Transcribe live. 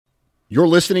You're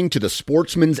listening to the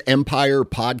Sportsman's Empire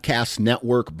Podcast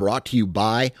Network, brought to you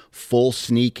by Full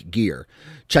Sneak Gear.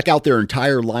 Check out their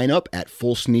entire lineup at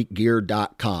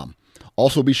fullsneakgear.com.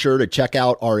 Also be sure to check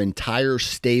out our entire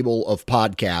stable of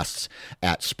podcasts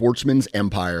at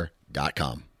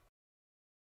sportsmansempire.com.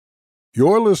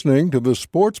 You're listening to the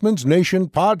Sportsman's Nation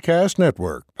Podcast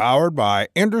Network, powered by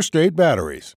Interstate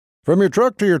Batteries. From your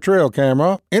truck to your trail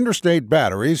camera, Interstate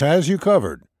Batteries has you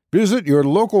covered. Visit your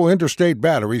local Interstate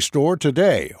Battery store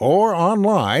today or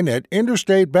online at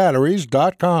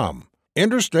interstatebatteries.com.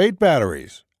 Interstate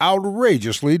Batteries,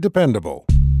 outrageously dependable.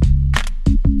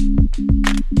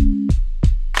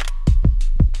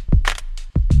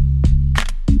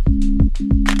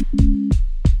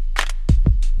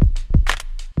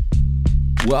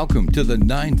 Welcome to the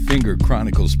Nine Finger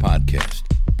Chronicles podcast,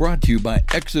 brought to you by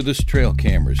Exodus Trail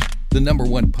Cameras, the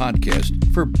 #1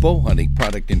 podcast for bow hunting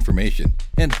product information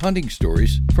and hunting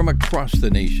stories from across the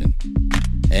nation.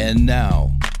 And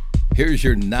now, here's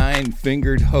your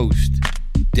nine-fingered host,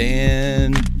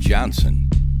 Dan Johnson.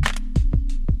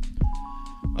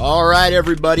 All right,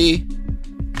 everybody.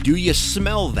 Do you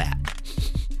smell that?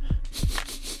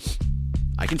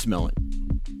 I can smell it.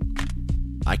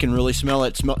 I can really smell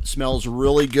it. Smells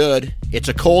really good. It's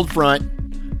a cold front.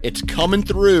 It's coming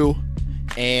through,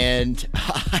 and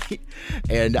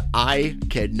I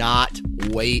cannot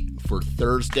wait for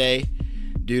Thursday.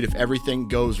 Dude, if everything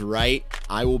goes right,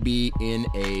 I will be in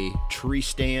a tree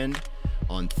stand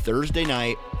on Thursday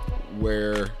night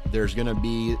where there's going to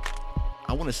be,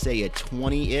 I want to say, a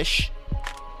 20-ish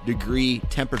degree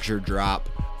temperature drop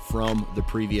from the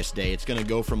previous day. It's going to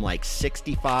go from like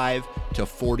 65 to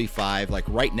 45. Like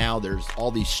right now, there's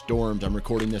all these storms. I'm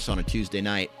recording this on a Tuesday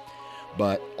night,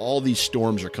 but all these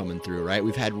storms are coming through, right?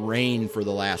 We've had rain for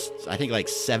the last, I think, like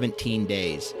 17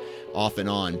 days off and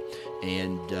on,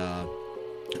 and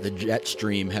the jet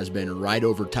stream has been right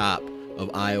over top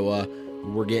of Iowa.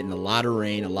 We're getting a lot of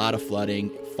rain, a lot of flooding.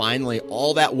 Finally,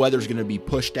 all that weather's going to be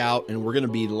pushed out, and we're going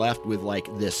to be left with like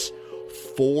this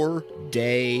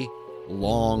 4-day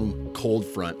long cold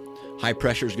front. High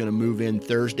pressure is going to move in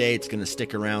Thursday. It's going to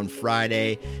stick around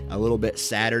Friday, a little bit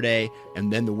Saturday,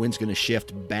 and then the wind's going to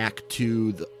shift back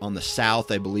to on the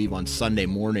south, I believe, on Sunday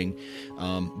morning.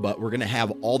 But we're going to have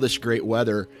all this great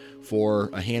weather for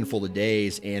a handful of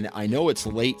days. And I know it's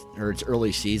late, or it's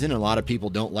early season. A lot of people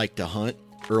don't like to hunt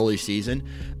early season.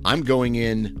 I'm going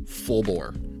in full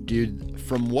bore. Dude,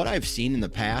 from what I've seen in the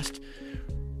past,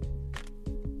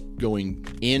 going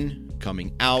in,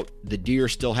 coming out, the deer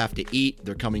still have to eat.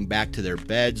 They're coming back to their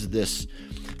beds. This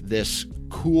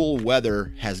cool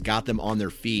weather has got them on their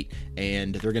feet,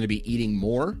 and they're going to be eating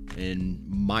more. And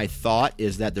my thought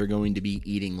is that they're going to be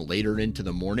eating later into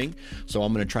the morning. So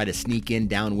I'm going to try to sneak in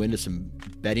downwind to some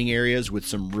bedding areas with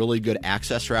some really good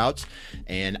access routes.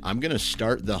 And I'm going to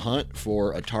start the hunt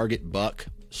for a target buck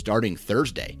starting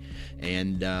Thursday.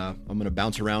 And I'm going to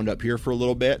bounce around up here for a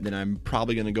little bit. Then I'm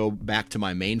probably going to go back to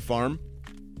my main farm.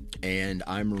 And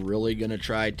I'm really going to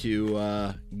try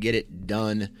to get it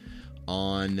done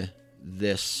on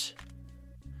this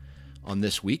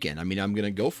weekend. I mean, I'm going to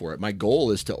go for it. My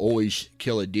goal is to always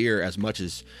kill a deer as much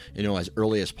as, as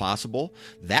early as possible.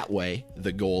 That way,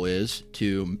 the goal is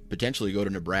to potentially go to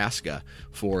Nebraska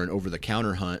for an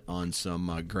over-the-counter hunt on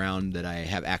some ground that I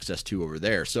have access to over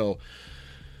there. So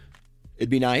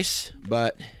it'd be nice,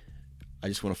 but I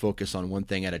just want to focus on one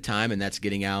thing at a time, and that's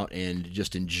getting out and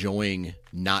just enjoying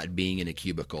not being in a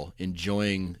cubicle,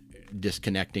 enjoying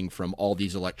disconnecting from all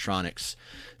these electronics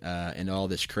and all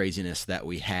this craziness that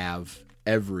we have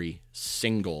every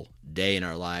single day in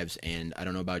our lives. And I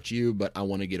don't know about you, but I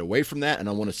want to get away from that, and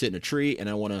I want to sit in a tree, and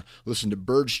I want to listen to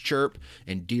birds chirp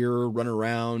and deer run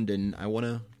around, and I want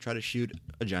to try to shoot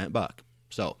a giant buck.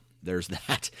 So there's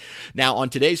that. Now, on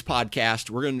today's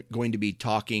podcast, we're going to be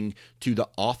talking to the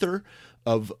author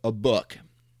of a book,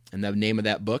 and the name of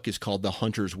that book is called The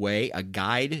Hunter's Way, A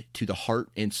Guide to the Heart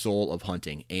and Soul of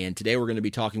Hunting. And today we're going to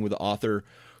be talking with the author,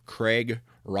 Craig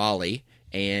Raleigh,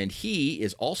 and he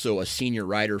is also a senior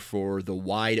writer for the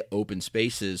Wide Open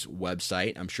Spaces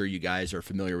website. I'm sure you guys are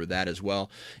familiar with that as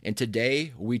well. And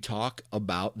today we talk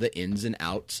about the ins and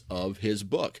outs of his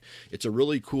book. It's a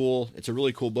really cool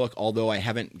book, although I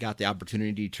haven't got the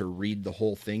opportunity to read the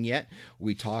whole thing yet.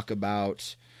 We talk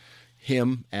about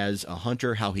him as a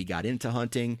hunter, how he got into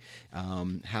hunting,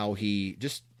 how he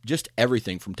just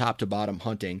everything from top to bottom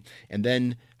hunting, and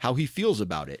then how he feels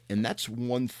about it. And that's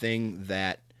one thing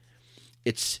that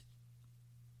it's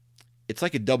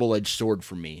like a double-edged sword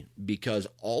for me, because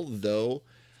although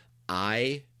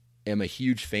I am a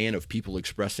huge fan of people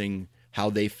expressing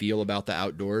how they feel about the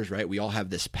outdoors, right? We all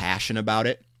have this passion about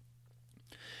it.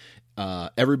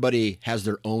 everybody has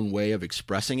their own way of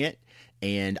expressing it,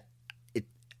 and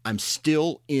I'm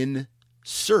still in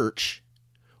search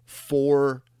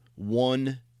for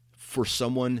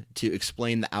someone to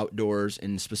explain the outdoors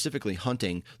and specifically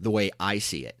hunting the way I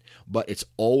see it. But it's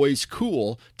always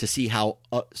cool to see how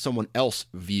someone else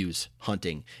views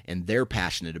hunting and they're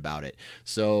passionate about it.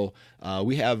 So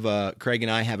we have Craig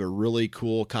and I have a really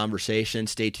cool conversation.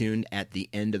 Stay tuned at the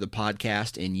end of the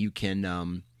podcast, and you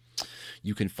can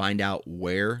find out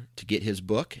where to get his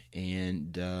book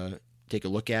and take a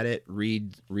look at it,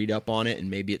 read up on it, and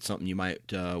maybe it's something you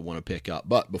might want to pick up.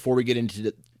 But before we get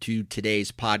into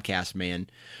today's podcast, man,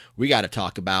 we got to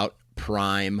talk about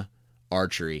Prime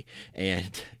Archery.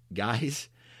 And guys,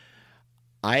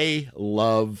 I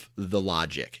love the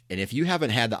Logic. And if you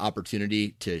haven't had the opportunity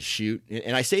to shoot,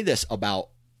 and I say this about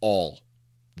all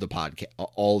the podcast,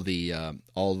 all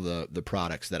the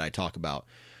products that I talk about,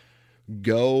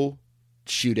 go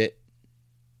shoot it.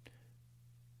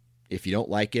 If you don't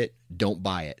like it, don't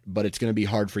buy it. But it's going to be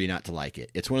hard for you not to like it.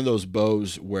 It's one of those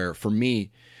bows where, for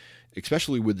me,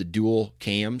 especially with the dual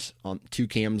cams, on 2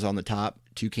 cams on the top,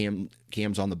 2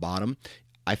 cams on the bottom,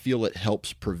 I feel it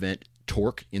helps prevent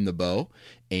torque in the bow.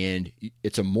 And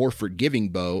it's a more forgiving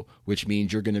bow, which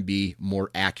means you're going to be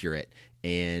more accurate.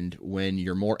 And when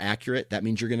you're more accurate, that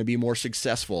means you're going to be more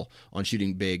successful on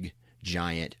shooting big,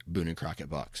 giant Boone and Crockett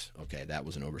bucks. Okay, that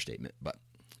was an overstatement, but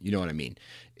you know what I mean.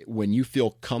 When you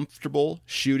feel comfortable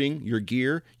shooting your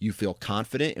gear, you feel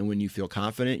confident, and when you feel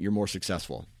confident, you're more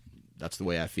successful. That's the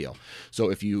way I feel.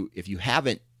 So if you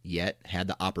haven't yet had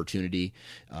the opportunity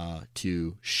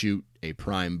to shoot a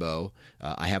Prime bow,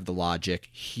 I have the Logic,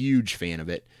 huge fan of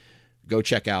it. Go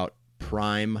check out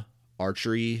Prime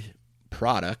Archery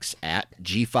products at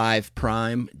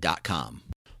g5prime.com.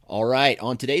 All right,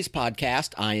 on today's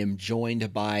podcast, I am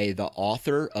joined by the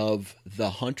author of The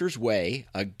Hunter's Way,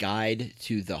 a guide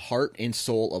to the heart and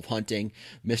soul of hunting,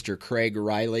 Mr. Craig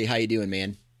Riley. How you doing,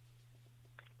 man?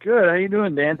 Good. How you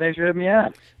doing, Dan? Thanks for having me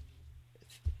on.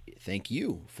 Thank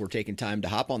you for taking time to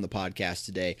hop on the podcast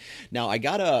today. Now, I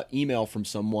got an email from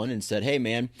someone and said, hey,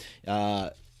 man,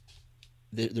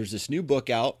 there's this new book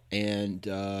out, and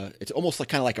it's almost like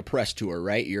kind of like a press tour,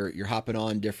 right? You're hopping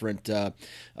on different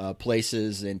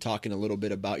places and talking a little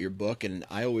bit about your book. And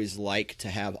I always like to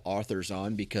have authors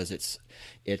on because it's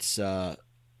a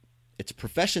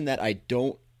profession that I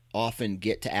don't often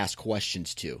get to ask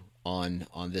questions to on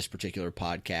this particular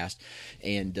podcast.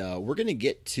 And we're going to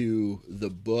get to the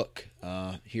book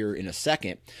here in a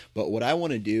second. But what I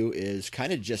want to do is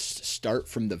kind of just start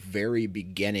from the very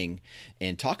beginning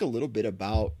and talk a little bit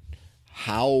about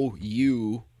how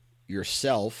you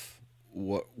yourself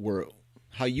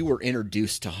how you were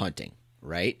introduced to hunting,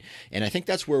 right? And I think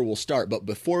that's where we'll start. But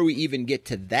before we even get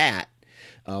to that,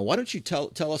 why don't you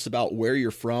tell us about where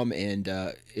you're from, and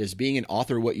is being an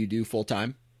author what you do full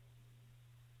time?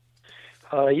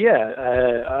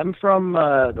 I'm from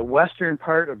the western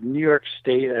part of New York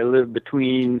State. I live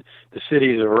between the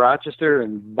cities of Rochester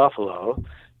and Buffalo,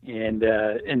 and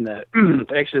in the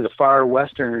actually the far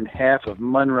western half of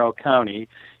Monroe County,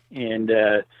 and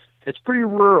it's pretty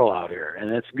rural out here,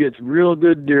 and it's real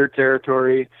good deer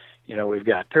territory. You know, we've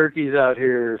got turkeys out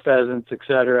here, pheasants,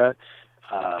 etc.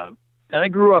 And I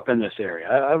grew up in this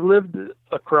area. I've lived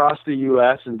across the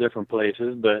U.S. in different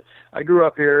places, but I grew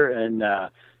up here, and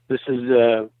this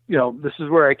is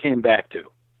where I came back to.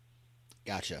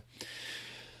 Gotcha.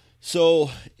 So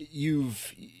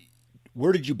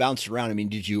where did you bounce around? I mean,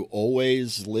 did you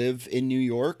always live in New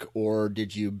York, or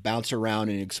did you bounce around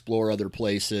and explore other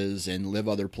places and live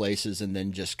other places and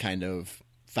then just kind of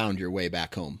found your way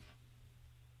back home?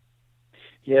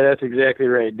 Yeah, that's exactly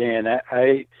right, Dan.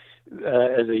 I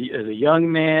as a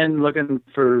young man looking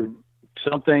for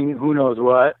something, who knows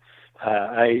what,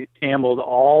 I ambled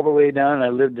all the way down. I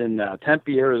lived in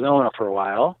Tempe, Arizona for a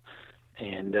while.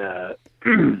 And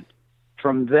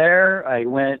from there, I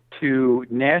went to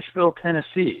Nashville,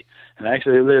 Tennessee. And I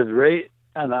actually lived right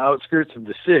on the outskirts of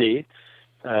the city.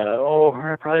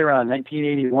 Probably around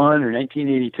 1981 or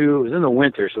 1982. It was in the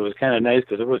winter, so it was kind of nice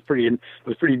because it was pretty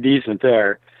decent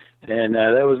there. And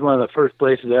that was one of the first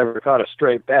places I ever caught a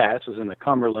striped bass, was in the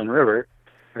Cumberland River,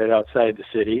 right outside the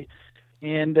city.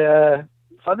 And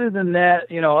other than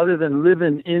that, other than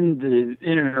living in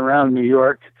and around New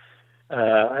York,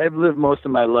 I've lived most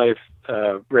of my life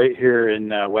right here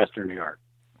in Western New York.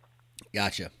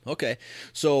 Gotcha. Okay.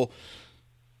 So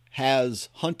has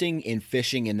hunting and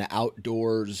fishing in the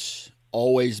outdoors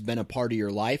always been a part of your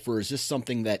life, or is this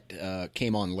something that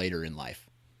came on later in life?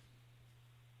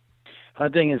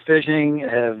 Hunting and fishing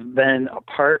have been a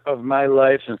part of my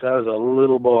life since I was a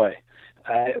little boy.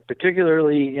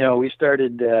 Particularly, we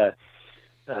started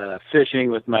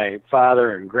fishing with my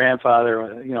father and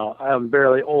grandfather. You know, I'm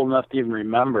barely old enough to even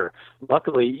remember.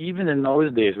 Luckily, even in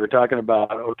those days, we're talking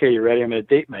about, okay, you ready? I'm going to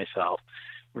date myself.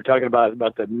 We're talking about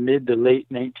the mid to late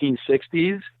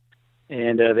 1960s.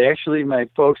 And my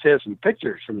folks have some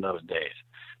pictures from those days.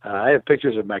 I have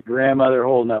pictures of my grandmother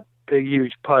holding up big,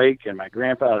 huge pike, and my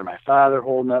grandfather and my father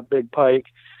holding up big pike,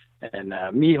 and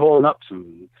me holding up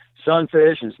some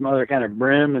sunfish and some other kind of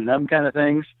brim and them kind of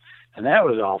things. And that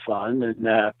was all fun.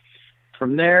 And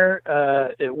from there,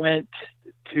 it went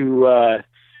to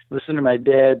listen to my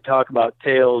dad talk about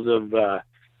tales of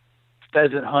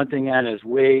pheasant hunting on his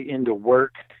way into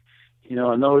work. You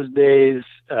know, in those days,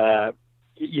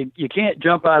 you can't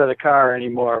jump out of the car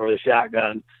anymore with a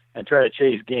shotgun and try to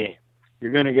chase game.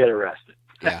 You're going to get arrested.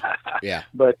 Yeah.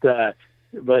 But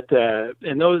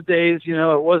in those days, you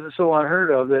know, it wasn't so unheard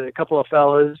of that a couple of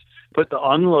fellas put the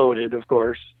unloaded, of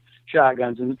course,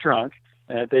 shotguns in the trunk.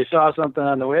 And if they saw something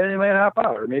on the way, they might hop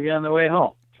out, or maybe on the way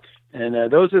home.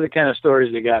 And those are the kind of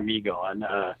stories that got me going.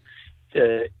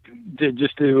 To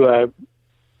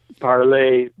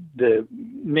parlay, the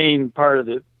main part of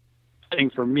the thing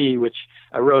for me, which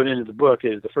I wrote into the book,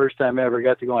 is the first time I ever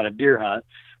got to go on a deer hunt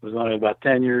was when I was about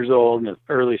 10 years old in the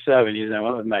early 70s. And I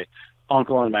went with my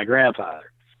uncle and my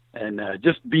grandfather. And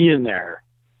just being there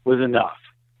was enough.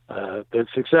 The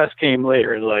success came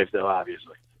later in life, though,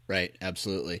 obviously. Right,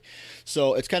 absolutely.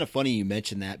 So it's kind of funny you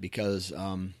mentioned that because,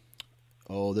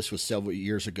 this was several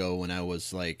years ago when I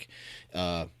was like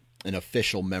an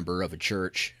official member of a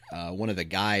church. One of the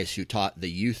guys who taught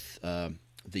the youth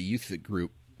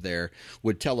group there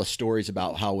would tell us stories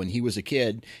about how when he was a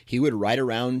kid, he would ride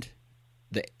around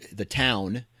the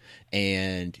town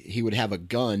and he would have a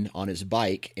gun on his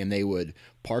bike, and they would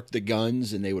park the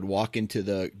guns and they would walk into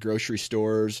the grocery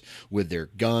stores with their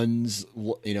guns,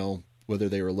 you know, whether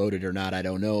they were loaded or not, I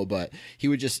don't know, but he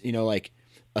would just, you know, like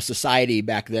a society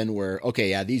back then where, okay,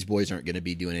 yeah, these boys aren't going to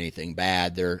be doing anything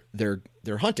bad. They're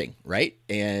hunting, right?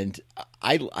 And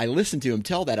I listened to him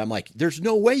tell that. I'm like, there's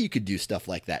no way you could do stuff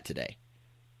like that today.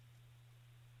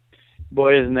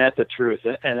 Boy, isn't that the truth?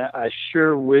 And I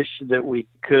sure wish that we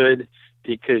could,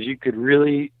 because you could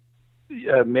really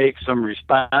make some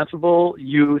responsible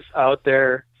youth out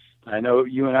there. I know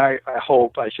you and I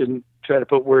hope, I shouldn't try to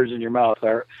put words in your mouth.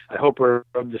 I hope we're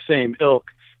of the same ilk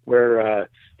where,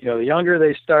 you know, the younger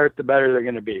they start, the better they're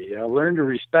going to be. You know, learn to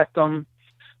respect them,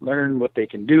 learn what they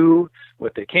can do,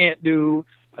 what they can't do.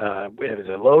 Is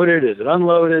it loaded? Is it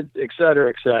unloaded? Et cetera,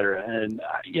 et cetera. And,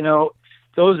 you know,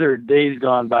 those are days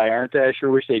gone by, aren't they? I sure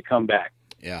wish they'd come back.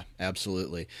 Yeah,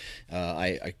 absolutely.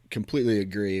 I completely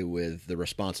agree with the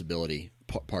responsibility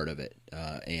part of it,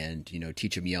 and, you know,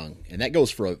 teach them young. And that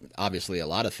goes for obviously a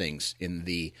lot of things in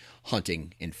the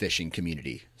hunting and fishing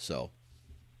community. So.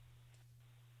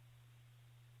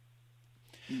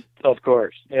 Of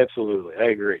course. Absolutely. I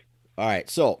agree. All right.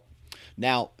 So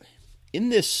now in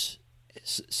this,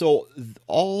 so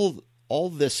all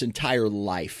this entire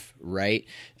life, right,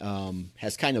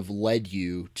 has kind of led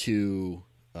you to,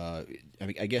 I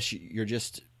mean, I guess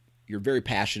you're very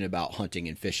passionate about hunting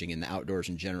and fishing and the outdoors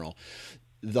in general.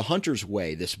 The Hunter's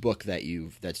Way, this book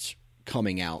that's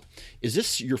coming out, is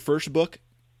this your first book?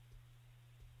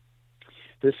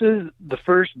 This is the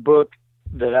first book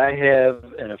that I have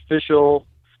an official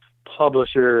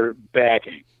publisher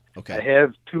backing. Okay. I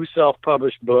have 2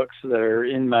 self-published books that are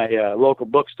in my local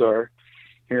bookstore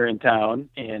here in town,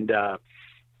 and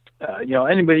you know,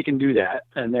 anybody can do that.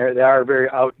 And they are very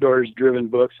outdoors-driven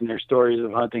books, and they're stories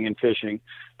of hunting and fishing.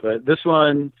 But this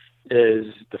one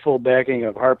is the full backing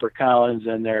of HarperCollins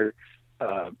and their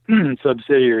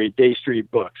subsidiary Day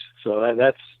Street Books. So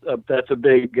that's a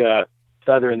big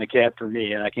feather in the cap for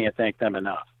me, and I can't thank them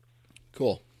enough.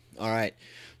 Cool. All right.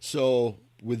 So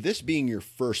with this being your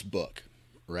first book,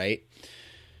 right?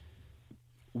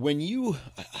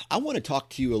 I want to talk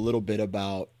to you a little bit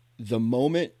about the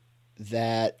moment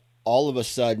that all of a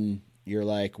sudden you're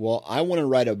like, well, I want to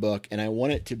write a book and I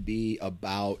want it to be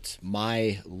about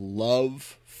my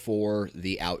love for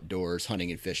the outdoors, hunting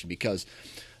and fishing, because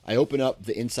I open up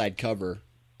the inside cover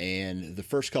and the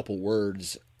first couple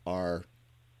words are,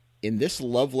 in this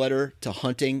love letter to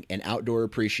hunting and outdoor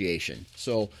appreciation.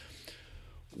 So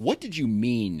what did you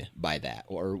mean by that?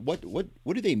 Or what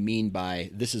do they mean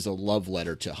by this is a love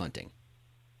letter to hunting?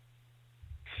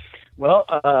 Well,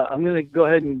 I'm going to go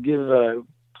ahead and give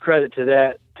credit to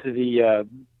the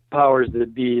powers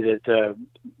that be that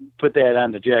put that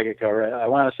on the jacket cover. I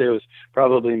want to say it was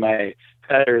probably my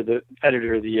editor,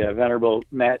 the Venerable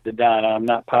Matt DeDonna. I'm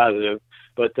not positive,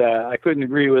 but I couldn't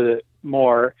agree with it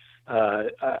more.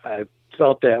 I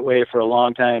felt that way for a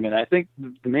long time, and I think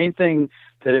the main thing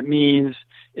that it means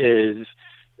is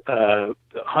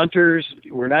hunters,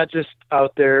 we're not just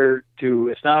out there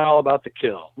it's not all about the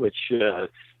kill, which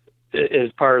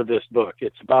is part of this book.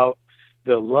 It's about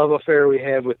the love affair we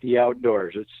have with the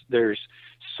outdoors. There's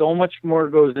so much more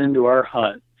goes into our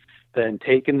hunt than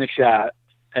taking the shot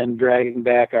and dragging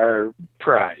back our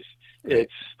prize.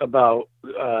 It's about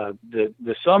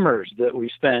the summers that we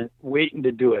spent waiting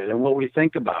to do it and what we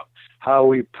think about, how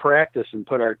we practice and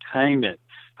put our time in,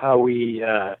 how we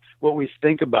what we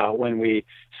think about when we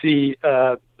see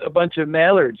a bunch of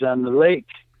mallards on the lake,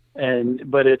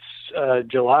 but it's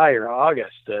July or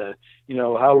August.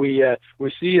 How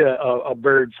we see a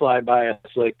bird fly by us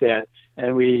like that,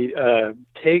 and we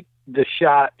take the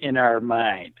shot in our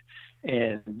mind.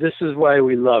 And this is why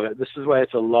we love it. This is why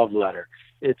it's a love letter.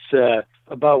 It's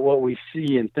about what we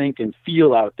see and think and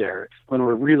feel out there when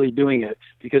we're really doing it,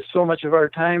 because so much of our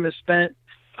time is spent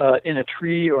in a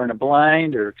tree or in a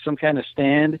blind or some kind of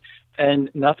stand, and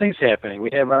nothing's happening.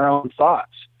 We have our own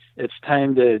thoughts. It's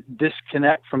time to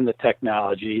disconnect from the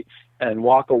technology and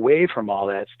walk away from all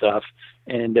that stuff.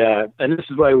 And this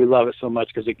is why we love it so much,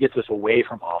 because it gets us away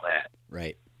from all that.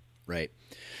 Right.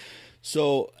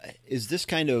 So is this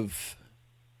kind of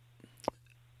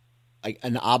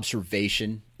an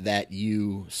observation that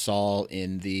you saw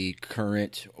in the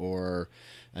current or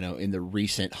in the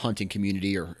recent hunting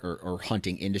community or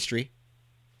hunting industry?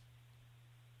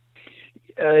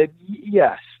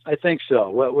 Yes, I think so.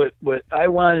 What I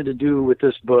wanted to do with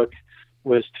this book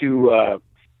was to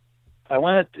I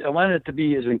wanted it to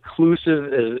be as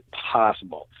inclusive as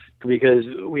possible, because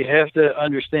we have to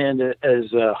understand that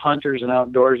as hunters and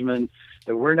outdoorsmen,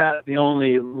 that we're not the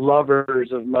only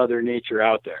lovers of Mother Nature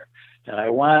out there. And I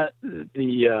want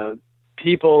the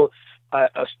people, I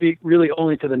speak really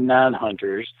only to the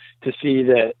non-hunters, to see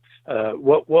that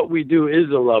what we do is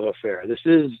a love affair. This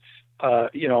is,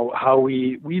 how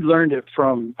we learned it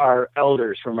from our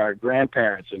elders, from our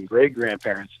grandparents and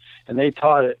great-grandparents, and they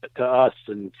taught it to us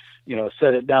and,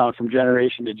 set it down from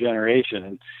generation to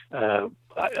generation. And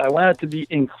I want it to be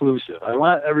inclusive. I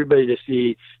want everybody to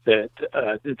see that,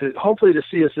 hopefully to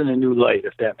see us in a new light,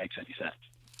 if that makes any sense.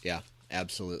 Yeah,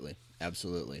 absolutely.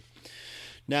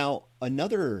 Now,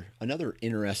 another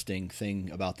interesting thing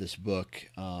about this book,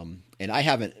 and I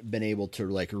haven't been able to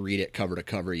read it cover to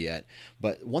cover yet,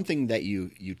 but one thing that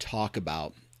you talk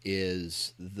about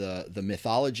is the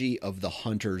mythology of the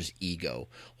hunter's ego.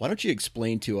 Why don't you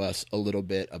explain to us a little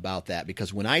bit about that?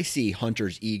 Because when I see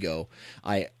hunter's ego,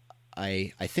 I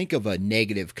think of a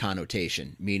negative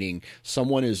connotation, meaning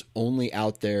someone is only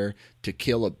out there to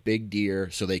kill a big deer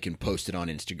so they can post it on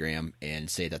Instagram and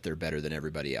say that they're better than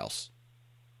everybody else.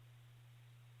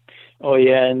 Oh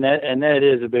yeah, and that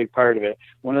is a big part of it.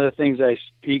 One of the things I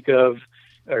speak to,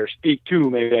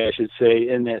 maybe I should say,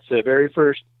 in that very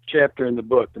first chapter in the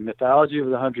book, the mythology of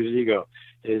the hunter's ego,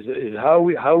 is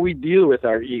how we deal with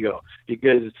our ego.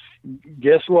 Because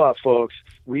guess what, folks?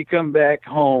 We come back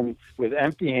home with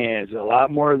empty hands a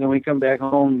lot more than we come back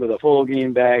home with a full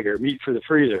game bag or meat for the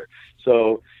freezer.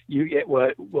 So you get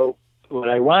what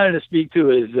I wanted to speak to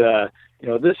is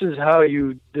this is how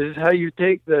you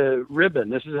take the ribbon.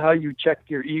 This is how you check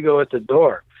your ego at the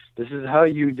door. This is how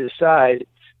you decide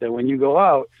that when you go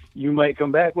out, you might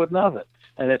come back with nothing.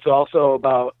 And it's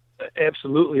also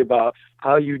absolutely about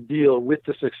how you deal with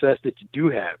the success that you do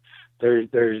have.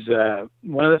 There's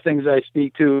one of the things I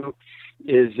speak to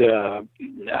is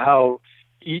how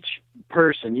each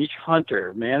person, each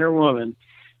hunter, man or woman,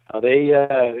 how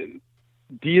they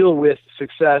deal with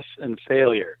success and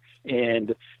failure,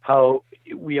 and how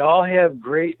we all have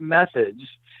great methods,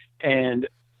 and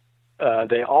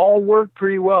they all work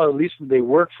pretty well. At least they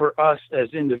work for us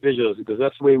as individuals, because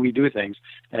that's the way we do things.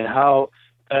 And how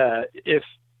if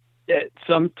at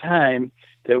some time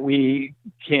that we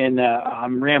can,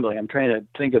 I'm rambling, I'm trying to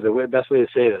think of the best way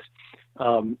to say this.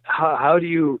 How do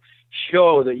you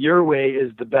show that your way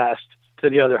is the best to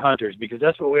the other hunters? Because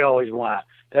that's what we always want.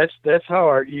 That's how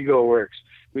our ego works.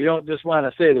 We don't just want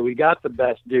to say that we got the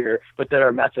best deer, but that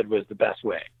our method was the best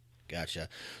way. Gotcha.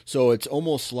 So it's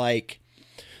almost like,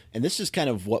 and this is kind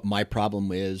of what my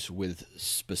problem is with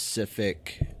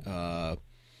specific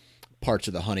parts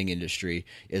of the hunting industry,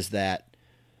 is that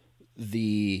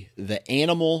the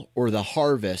animal or the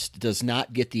harvest does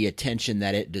not get the attention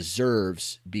that it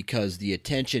deserves, because the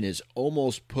attention is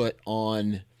almost put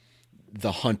on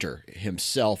the hunter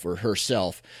himself or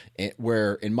herself,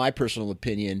 where, in my personal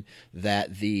opinion, that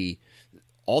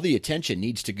all the attention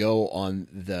needs to go on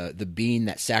the being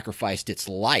that sacrificed its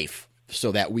life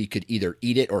so that we could either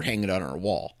eat it or hang it on our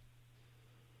wall.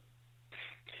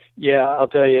 Yeah, I'll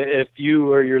tell you, if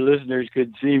you or your listeners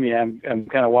could see me, I'm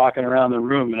kind of walking around the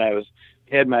room, and I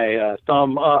had my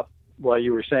thumb up while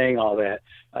you were saying all that.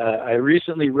 I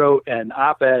recently wrote an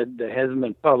op-ed that hasn't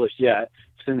been published yet.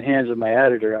 It's in the hands of my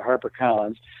editor at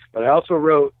HarperCollins. But I also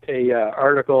wrote a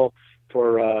article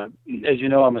for, as you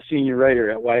know, I'm a senior writer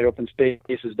at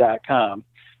WideOpenSpaces.com.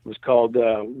 It was called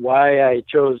Why I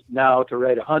Chose Now to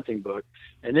Write a Hunting Book.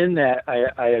 And in that,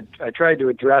 I tried to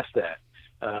address that.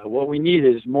 What we need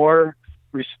is more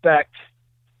respect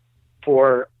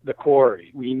for the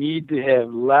quarry. We need to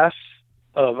have less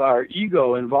of our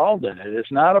ego involved in it.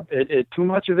 It's not too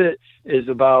much of it is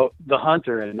about the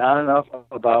hunter and not enough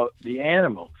about the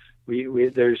animal.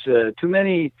 There's too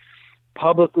many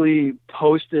publicly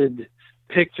posted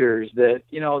pictures that,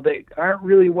 they aren't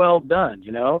really well done.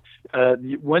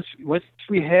 Once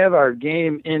we have our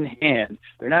game in hand,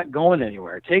 they're not going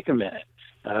anywhere. Take a minute,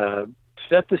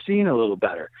 set the scene a little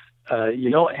better. You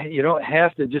don't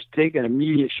have to just take an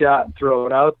immediate shot and throw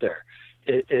it out there.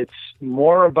 It's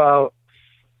more about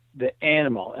the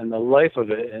animal and the life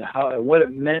of it and what it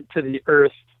meant to the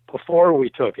earth before we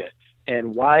took it,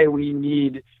 and why we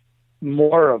need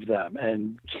more of them.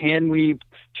 And can we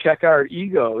check our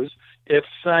egos if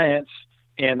science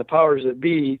and the powers that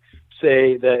be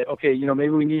say that, okay, maybe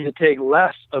we need to take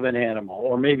less of an animal,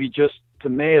 or maybe just the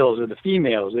males or the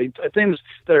females.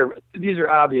 These are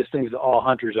obvious things to all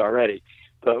hunters already,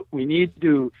 but we need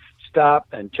to stop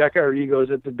and check our egos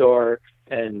at the door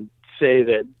and say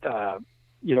that,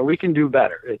 we can do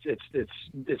better.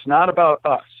 It's not about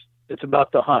us. It's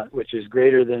about the hunt, which is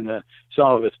greater than the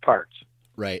sum of its parts.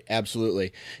 Right.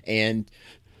 Absolutely. And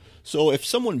so if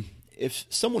someone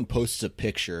posts a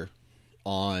picture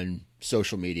on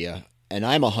social media and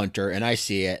I'm a hunter and I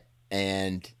see it,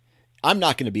 and I'm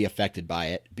not going to be affected by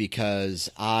it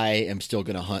because I am still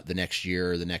going to hunt the next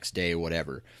year or the next day or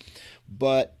whatever.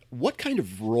 But what kind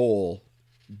of role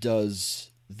does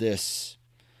this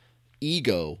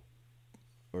ego,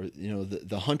 or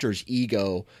the hunter's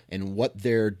ego and what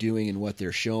they're doing and what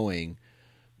they're showing,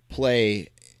 play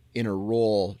in a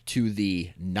role to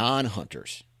the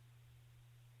non-hunters?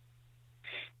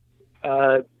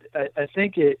 I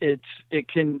think it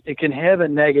can have a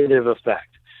negative effect.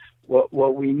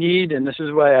 What we need, and this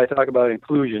is why I talk about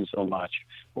inclusion so much,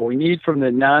 what we need from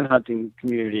the non-hunting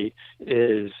community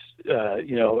is,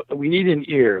 we need an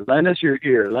ear. Lend us your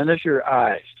ear, lend us your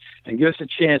eyes, and give us a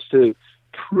chance to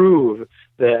prove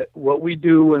that what we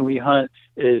do when we hunt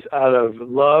is out of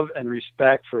love and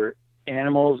respect for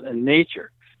animals and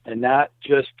nature, and not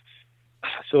just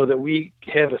so that we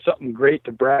have something great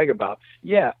to brag about.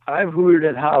 Yeah, I've hooted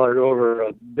and hollered over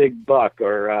a big buck,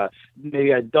 or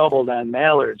maybe I doubled on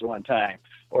mallards one time,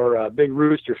 or a big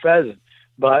rooster pheasant.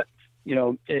 But,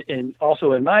 and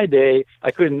also in my day,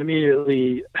 I couldn't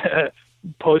immediately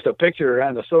post a picture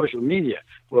on the social media.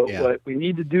 What we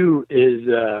need to do is,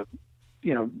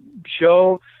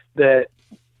 show that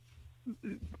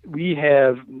we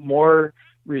have more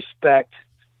respect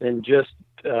than just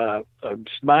a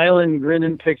smiling,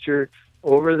 grinning picture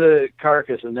over the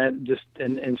carcass, and then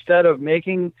and instead of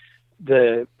making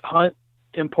the hunt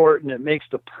important, it makes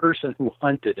the person who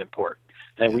hunted important.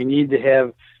 And we need to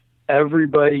have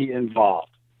everybody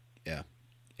involved. Yeah.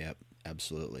 Yep.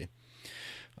 Absolutely.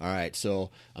 All right.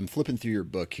 So I'm flipping through your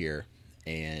book here,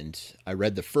 and I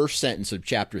read the first sentence of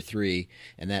chapter 3,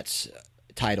 and that's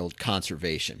titled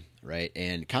Conservation, right?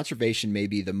 And conservation may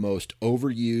be the most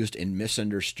overused and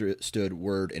misunderstood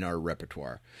word in our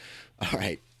repertoire. All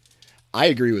right. I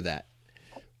agree with that.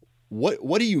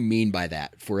 What do you mean by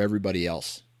that for everybody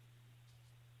else?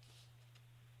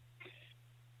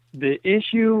 The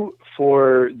issue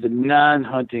for the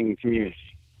non-hunting community,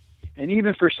 and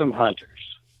even for some hunters,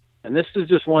 and this is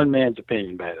just one man's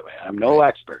opinion, by the way, I'm no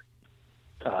expert,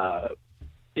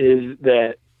 is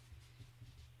that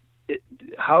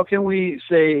how can we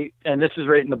say, and this is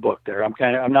right in the book there,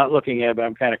 I'm not looking at it, but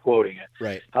I'm kind of quoting it.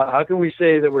 Right. How can we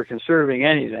say that we're conserving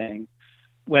anything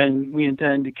when we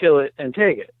intend to kill it and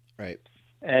take it? Right.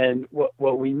 And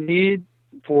what we need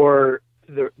for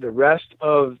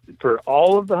for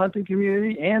all of the hunting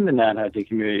community and the non-hunting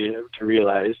community to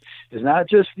realize is not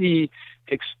just the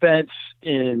expense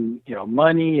in,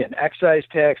 money and excise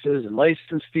taxes and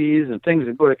license fees and things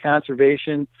that go to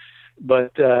conservation,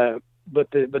 but the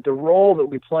role that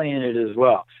we play in it as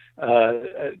well.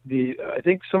 I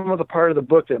think some of the part of the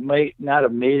book that might not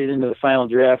have made it into the final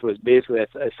draft was basically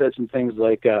I said some things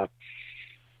like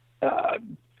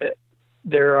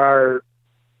there are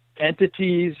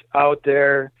entities out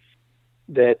there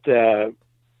that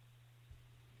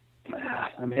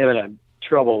I'm having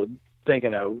trouble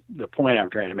thinking of the point I'm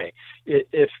trying to make.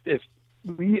 If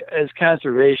we as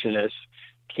conservationists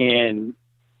can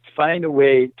find a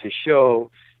way to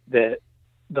show that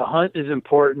the hunt is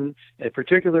important, and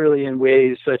particularly in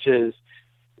ways such as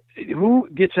who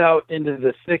gets out into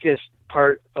the thickest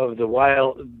part of the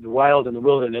wild and the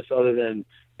wilderness, other than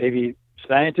maybe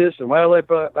scientists and wildlife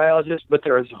biologists, but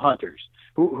there's hunters.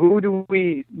 Who do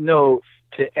we know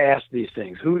to ask these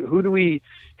things? Who do we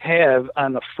have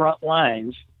on the front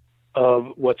lines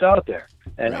of what's out there?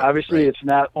 And obviously it's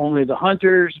not only the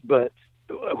hunters, but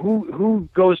who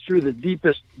goes through the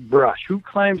deepest brush, who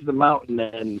climbs the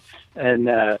mountain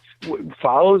and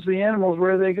follows the animals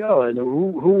where they go, and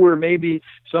who were maybe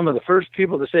some of the first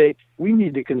people to say, we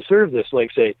need to conserve this,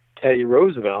 like, say, Teddy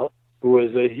Roosevelt, who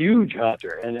was a huge hunter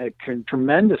and a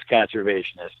tremendous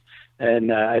conservationist.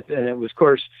 And it was, of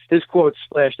course, his quotes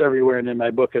splashed everywhere and in my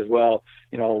book as well.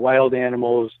 Wild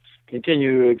animals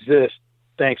continue to exist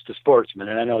thanks to sportsmen.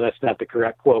 And I know that's not the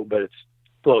correct quote, but it's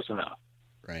close enough.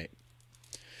 Right.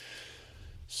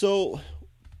 So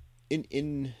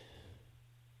in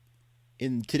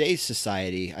today's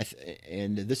society,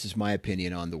 and this is my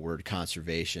opinion on the word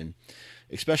conservation,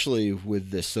 especially with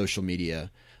this social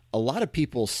media, a lot of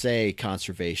people say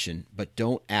conservation, but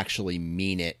don't actually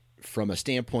mean it from a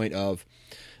standpoint of,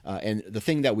 and the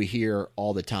thing that we hear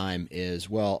all the time is,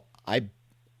 well, I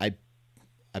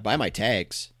buy my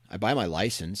tags, I buy my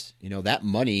license, that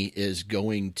money is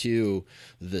going to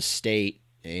the state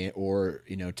or,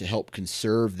 to help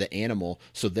conserve the animal.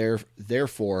 So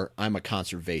therefore I'm a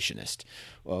conservationist.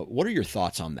 What are your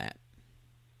thoughts on that?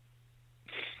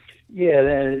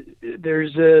 Yeah,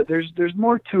 there's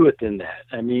more to it than that.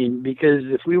 I mean, because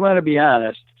if we want to be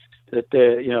honest, that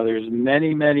there's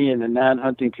many in the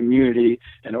non-hunting community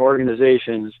and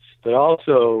organizations that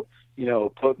also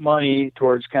put money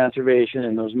towards conservation,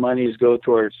 and those monies go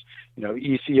towards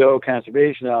ECO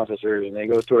conservation officers, and they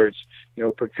go towards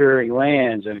procuring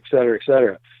lands and et cetera, et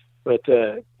cetera. But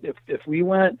if we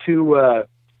want to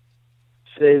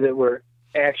say that we're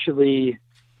actually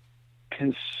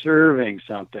conserving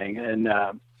something, and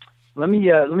let me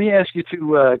ask you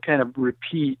to kind of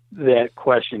repeat that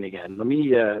question again. Let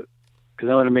me because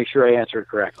I want to make sure I answer it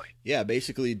correctly. Yeah,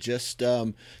 basically, just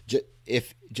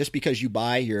because you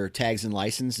buy your tags and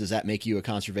license, does that make you a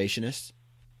conservationist?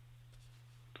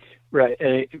 Right,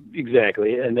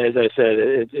 exactly. And as I said,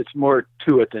 it's more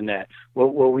to it than that.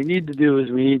 What we need to do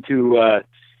is we need to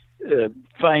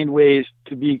find ways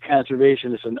to be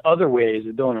conservationists in other ways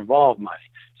that don't involve money.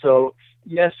 So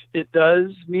yes, it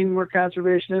does mean we're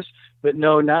conservationists, but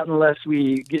no, not unless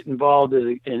we get involved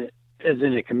as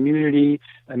in a community.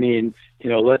 I mean,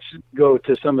 let's go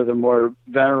to some of the more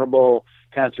venerable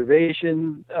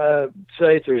conservation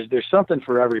sites. There's something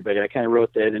for everybody. I kind of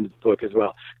wrote that into the book as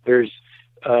well. There's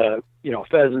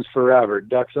Pheasants Forever,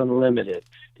 Ducks Unlimited.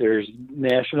 There's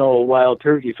National Wild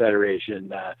Turkey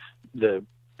Federation, the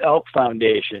Elk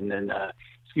Foundation, and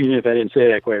excuse me if I didn't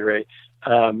say that quite right.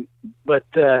 But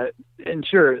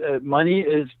sure,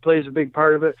 money plays a big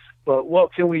part of it. But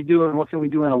what can we do, and what can we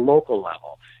do on a local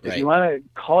level? Right. If you want to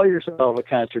call yourself a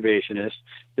conservationist,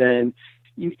 then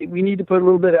we need to put a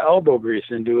little bit of elbow grease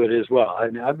into it as well. I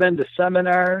mean, I've been to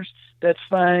seminars. That's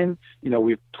fine.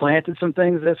 We've planted some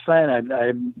things. That's fine.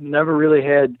 I've never really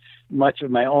had much of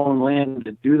my own land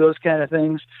to do those kind of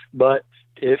things. But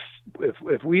if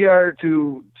we are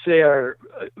to say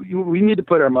we need to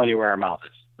put our money where our mouth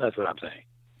is. That's what I'm saying.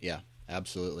 Yeah,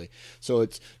 absolutely. So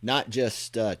it's not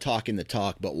just talking the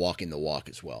talk, but walking the walk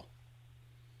as well.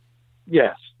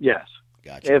 Yes.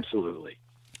 Gotcha. Absolutely.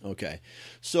 Okay.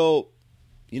 So,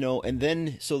 and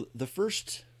then, so the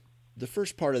first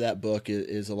part of that book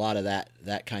is a lot of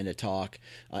that kind of talk.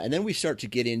 And then we start to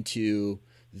get into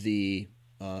the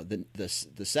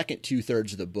second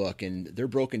 2/3 of the book, and they're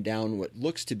broken down what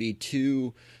looks to be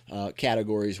two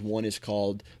categories. One is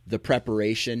called the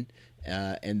preparation,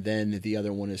 and then the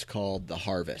other one is called the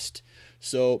harvest.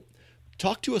 So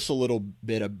talk to us a little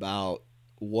bit about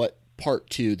what part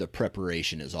 2, the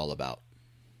preparation, is all about.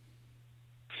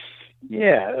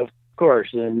 Yeah, of course.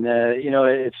 And,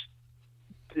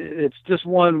 it's just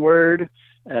one word.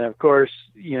 And of course,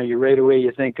 you right away,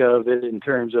 you think of it in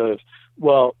terms of,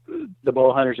 well, the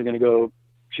bow hunters are going to go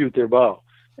shoot their bow,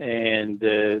 and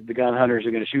the gun hunters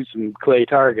are going to shoot some clay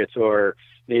targets, or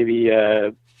maybe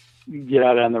get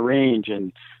out on the range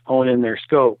and hone in their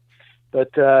scope.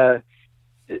 But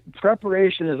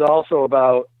preparation is also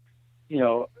about,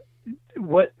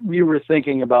 what we were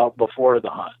thinking about before the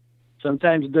hunt,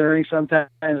 sometimes during, sometimes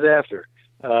after,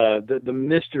 the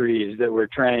mysteries that we're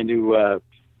trying to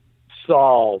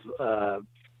solve,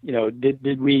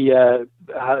 did we,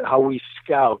 how we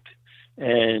scout,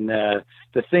 and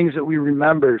the things that we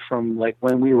remembered from like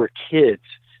when we were kids,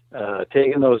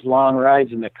 taking those long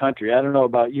rides in the country. I don't know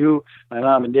about you. My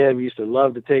mom and dad, we used to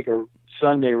love to take a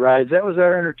Sunday rides. That was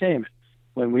our entertainment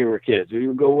when we were kids. We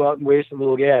would go out and waste a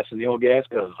little gas in the old gas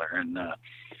guzzler and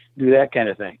do that kind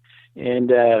of thing.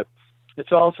 And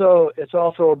it's also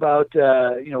about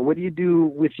what do you do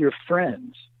with your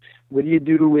friends? What do you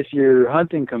do with your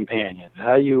hunting companions?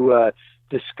 How you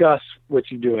discuss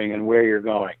what you're doing and where you're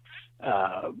going.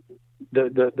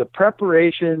 The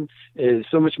preparation is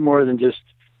so much more than just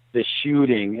the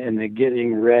shooting and the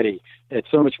getting ready. It's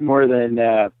so much more than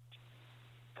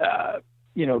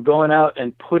going out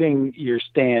and putting your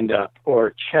stand up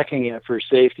or checking it for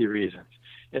safety reasons.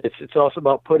 It's also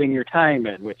about putting your time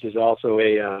in, which is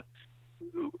also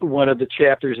one of the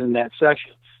chapters in that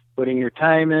section. Putting your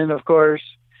time in, of course,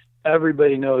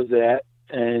 everybody knows that,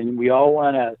 and we all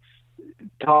want to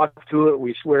talk to it.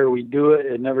 We swear we do it.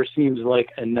 It never seems like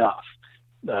enough.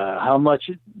 How much,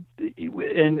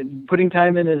 and putting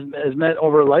time in is meant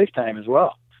over a lifetime as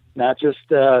well, not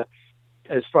just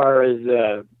as far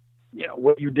as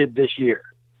what you did this year.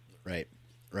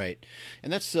 Right,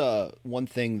 and that's one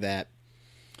thing that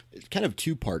it's kind of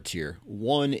two parts here.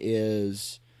 One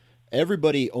is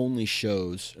everybody only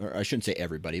shows, or I shouldn't say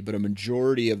everybody, but a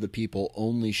majority of the people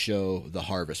only show the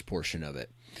harvest portion of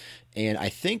it. And I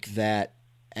think that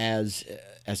as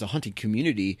a hunting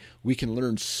community, we can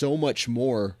learn so much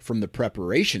more from the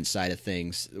preparation side of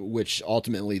things, which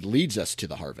ultimately leads us to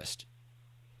the harvest.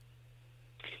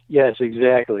 Yes,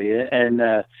 exactly. And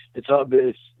it's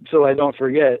so I don't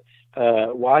forget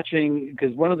watching,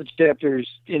 because one of the chapters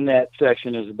in that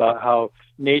section is about how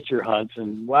nature hunts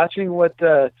and watching what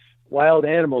wild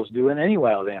animals do, and any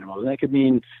wild animals. And that could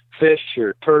mean fish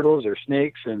or turtles or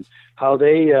snakes, and how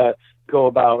they go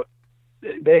about.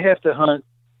 They have to hunt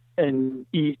and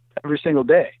eat every single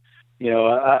day.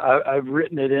 I've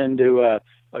written it into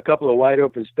a couple of Wide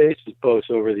Open Spaces posts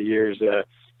over the years.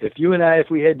 If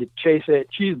we had to chase that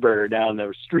cheeseburger down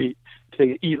the street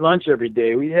to eat lunch every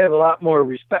day, we'd have a lot more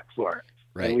respect for it.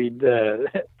 Right. And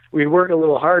we'd work a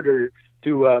little harder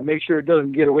to make sure it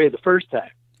doesn't get away the first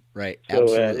time. Right. So,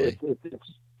 Absolutely.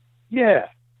 Yeah.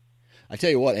 I tell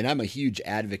you what, and I'm a huge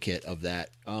advocate of that.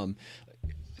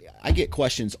 I get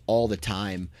questions all the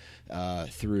time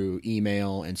through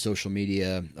email and social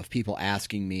media of people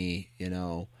asking me,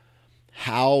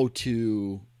 how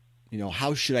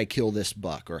should I kill this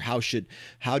buck, or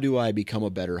how do I become a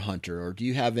better hunter, or do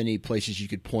you have any places you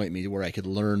could point me to where I could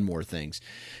learn more things?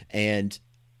 And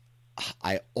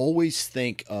I always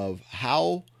think of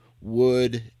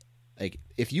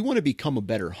if you want to become a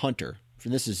better hunter,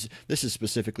 and this is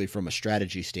specifically from a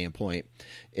strategy standpoint,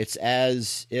 it's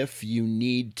as if you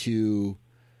need to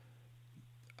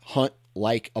hunt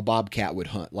like a bobcat would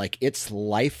hunt, like its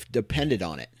life depended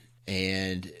on it.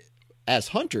 And as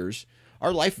hunters,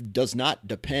 our life does not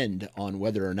depend on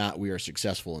whether or not we are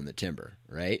successful in the timber,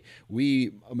 right?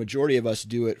 A majority of us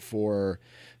do it for,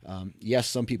 yes,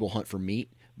 some people hunt for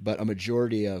meat, but a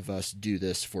majority of us do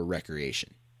this for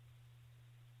recreation.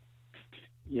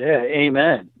 Yeah,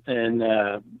 amen. And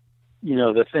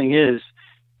the thing is,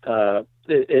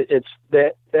 it's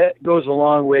that goes a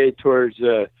long way towards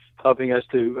helping us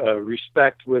to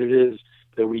respect what it is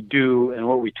that we do and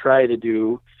what we try to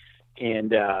do,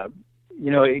 and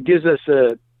it gives us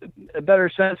a better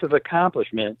sense of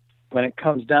accomplishment when it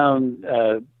comes down,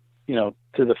 to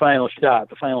the final shot,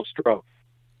 the final stroke.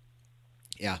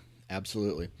 Yeah,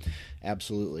 absolutely,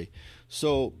 absolutely.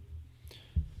 So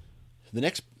the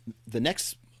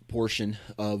next portion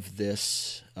of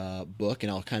this book,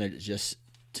 and I'll kind of just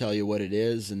tell you what it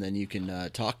is, and then you can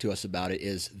talk to us about it,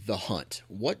 is the hunt.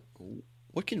 What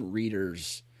can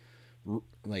readers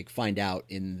find out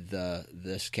in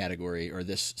this category or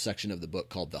this section of the book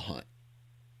called the hunt?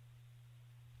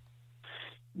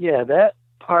 Yeah, that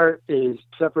part is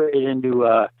separated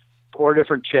into 4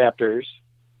 different chapters,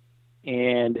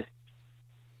 and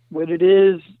what it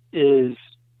is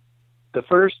the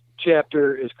first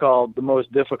chapter is called The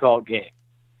Most Difficult Game.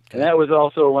 And that was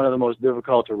also one of the most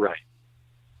difficult to write.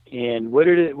 And what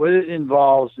it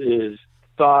involves is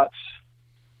thoughts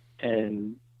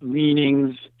and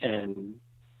leanings and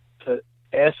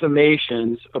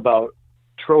estimations about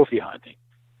trophy hunting.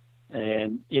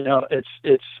 And,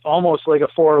 it's almost like a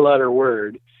 4-letter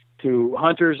word to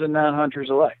hunters and non-hunters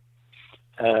alike.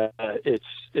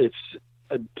 It's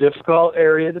a difficult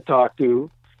area to talk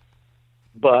to,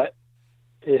 but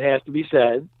it has to be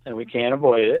said, and we can't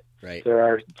avoid it. Right. There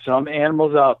are some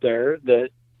animals out there that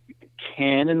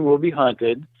can and will be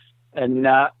hunted, and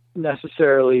not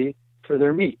necessarily for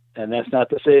their meat. And that's not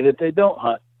to say that they don't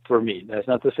hunt for meat. That's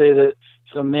not to say that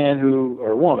some man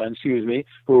or woman,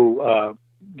 who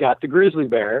got the grizzly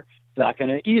bear is not going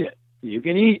to eat it. You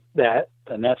can eat that,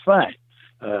 and that's fine.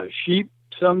 Sheep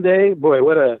someday, boy,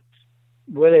 what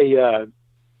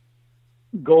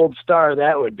gold star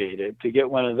that would be to get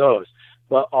one of those.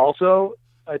 But also,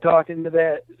 I talk into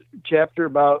that chapter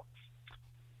about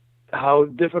how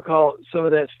difficult some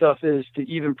of that stuff is to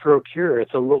even procure.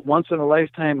 It's a once in a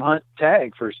lifetime hunt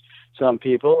tag for some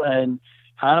people. And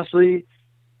honestly,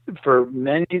 for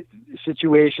many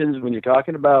situations, when you're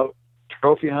talking about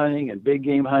trophy hunting and big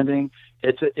game hunting,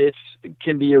 it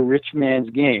can be a rich man's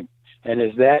game. And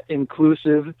is that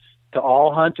inclusive to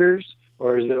all hunters,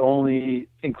 or is it only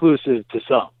inclusive to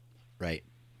some? Right.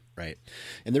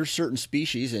 And there's certain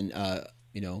species, and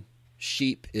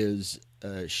sheep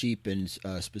and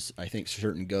I think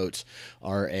certain goats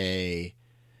are a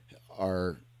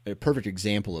perfect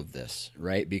example of this,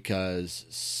 right? Because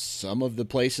some of the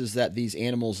places that these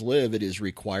animals live, it is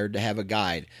required to have a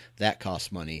guide. That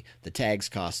costs money. The tags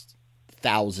cost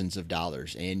thousands of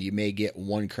dollars, and you may get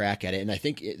one crack at it. And I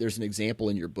think there's an example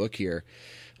in your book here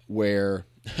where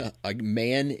a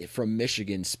man from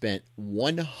Michigan spent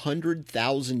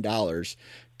 $100,000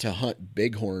 to hunt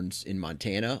bighorns in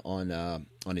Montana on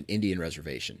an Indian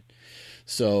reservation.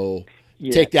 So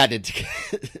take that into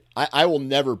I will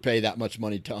never pay that much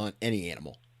money to hunt any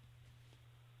animal.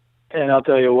 And I'll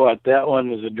tell you what, that one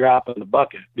was a drop in the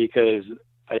bucket, because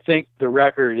I think the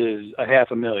record is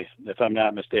 $500,000, if I'm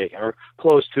not mistaken, or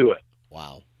close to it.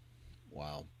 Wow.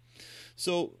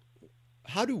 So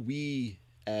how do we,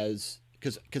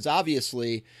 because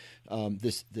obviously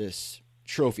this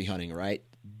trophy hunting, right?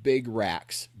 Big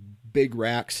racks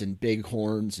and big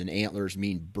horns and antlers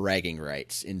mean bragging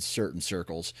rights in certain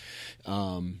circles.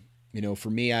 For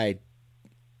me, I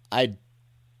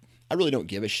really don't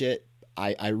give a shit.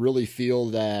 I really feel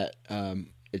that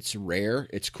it's rare.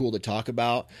 It's cool to talk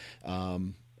about.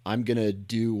 I'm going to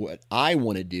do what I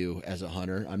want to do as a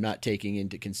hunter. I'm not taking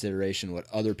into consideration what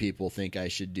other people think I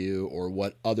should do or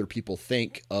what other people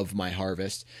think of my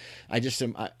harvest. I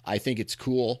think it's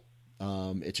cool.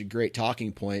 It's a great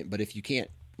talking point, but if you can't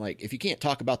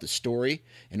talk about the story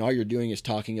and all you're doing is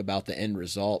talking about the end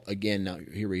result, again, now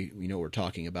here we're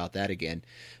talking about that again.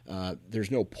 There's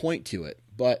no point to it.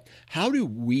 But how do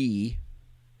we,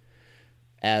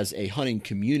 as a hunting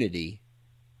community,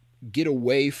 get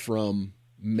away from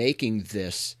making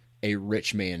this a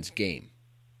rich man's game?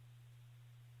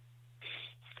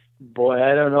 Boy,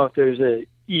 I don't know if there's an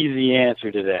easy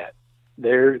answer to that.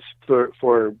 There's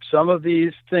for some of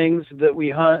these things that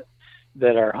we hunt,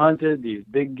 that are hunted, these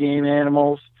big game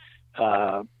animals,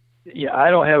 I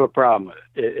don't have a problem with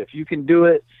it. If you can do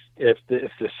it, if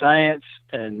the science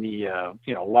and the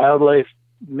wildlife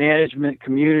management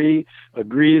community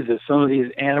agrees that some of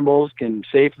these animals can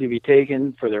safely be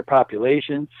taken for their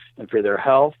population and for their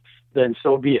health, then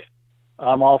so be it.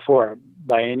 I'm all for it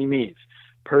by any means.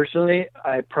 Personally,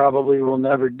 I probably will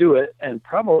never do it, and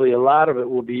probably a lot of it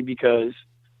will be because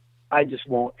I just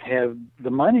won't have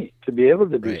the money to be able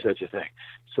to do such a thing.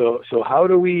 So how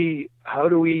do we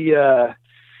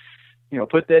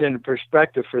put that into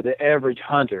perspective for the average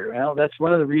hunter? Well, that's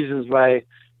one of the reasons why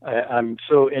I'm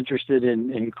so interested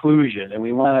in inclusion, and we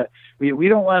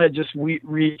don't want to just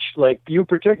reach, like you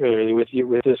particularly with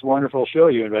this wonderful show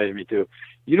you invited me to.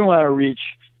 You don't want to reach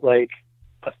like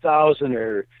 1,000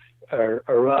 or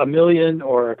 1 million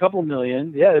or a couple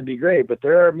million. Yeah, it'd be great, but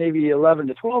there are maybe 11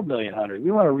 to 12 million hunters. We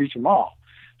want to reach them all.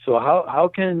 So how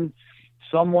can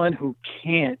someone who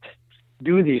can't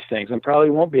do these things and probably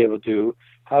won't be able to,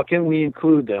 how can we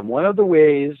include them? One of the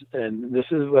ways, and this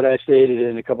is what I stated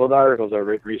in a couple of articles I've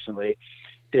written recently,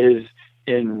 is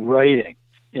in writing,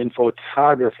 in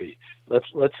photography.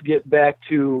 Let's get back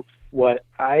to what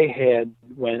I had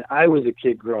when I was a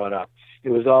kid growing up. It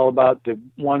was all about the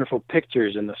wonderful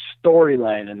pictures and the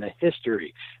storyline and the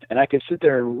history. And I could sit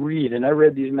there and read, and I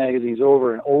read these magazines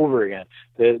over and over again.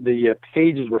 The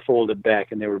pages were folded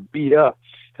back and they were beat up,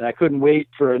 and I couldn't wait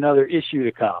for another issue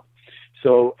to come.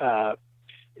 So,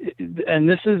 and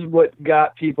this is what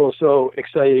got people so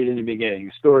excited in the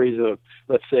beginning. Stories of,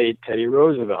 let's say, Teddy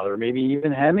Roosevelt or maybe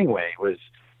even Hemingway was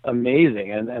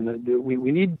amazing. And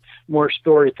we need more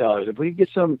storytellers. If we could get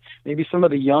maybe some of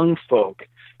the young folk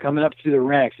coming up through the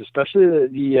ranks, especially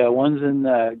the ones in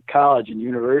college and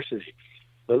university.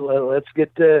 Let's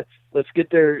get their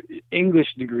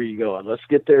English degree going. Let's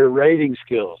get their writing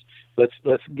skills. Let's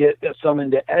get some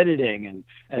into editing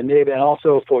and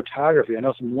also photography. I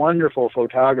know some wonderful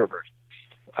photographers.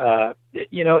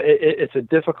 It's a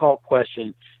difficult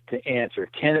question to answer.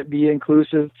 Can it be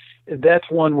inclusive? That's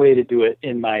one way to do it,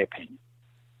 in my opinion.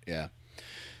 Yeah.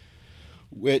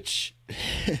 Which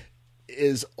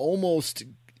is almost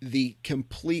the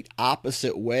complete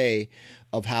opposite way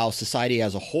of how society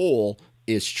as a whole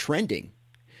is trending.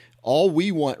 All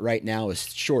we want right now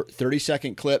is short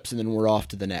 30-second clips, and then we're off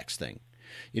to the next thing.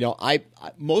 You know,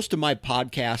 most of my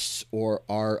podcasts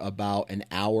are about an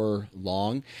hour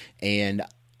long, and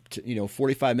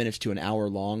 45 minutes to an hour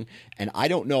long. And I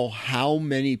don't know how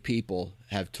many people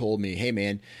have told me, hey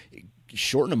man,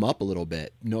 shorten them up a little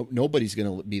bit. Nobody's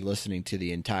going to be listening to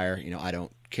the entire, I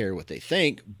don't care what they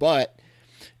think, but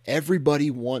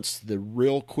everybody wants the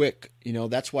real quick,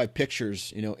 that's why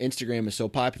pictures, Instagram is so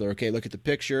popular. Okay, look at the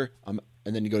picture, and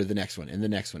then you go to the next one, and the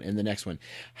next one, and the next one.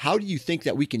 How do you think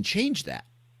that we can change that?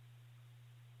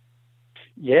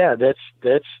 Yeah, that's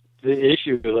the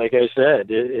issue. Like I said,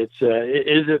 is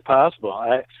it possible?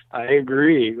 I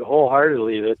agree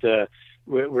wholeheartedly that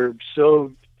we're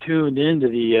so tuned into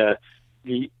the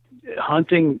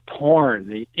hunting porn,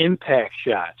 the impact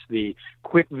shots, the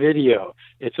quick video.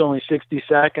 It's only 60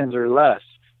 seconds or less,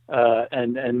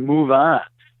 and move on.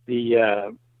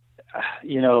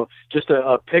 Just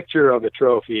a picture of a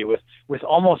trophy with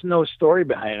almost no story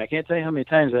behind it. I can't tell you how many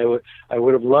times I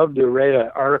would have loved to write an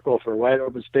article for Wide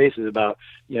Open Spaces about,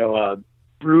 a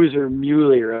bruiser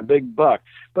muley or a big buck,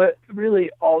 but really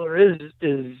all there is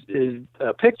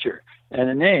a picture and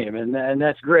a name, and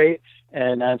that's great.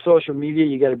 And on social media,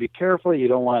 you got to be careful. You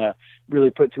don't want to really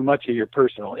put too much of your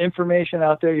personal information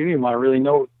out there. You don't even want to really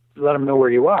let them know where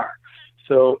you are.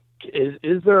 So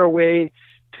is there a way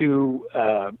to,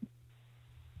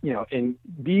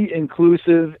 be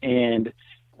inclusive and,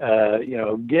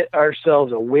 get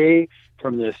ourselves away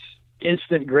from this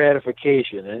instant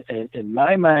gratification? And in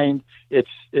my mind, it's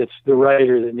the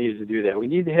writer that needs to do that. We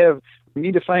need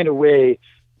to find a way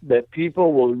that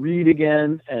people will read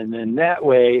again, and then that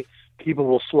way people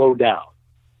will slow down.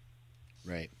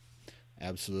 Right.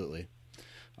 Absolutely.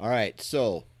 All right.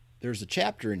 So there's a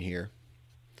chapter in here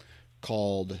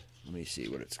called, let me see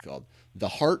what it's called, The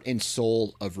Heart and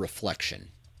Soul of Reflection.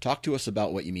 Talk to us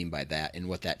about what you mean by that and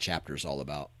what that chapter is all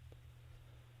about.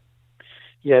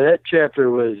 Yeah, that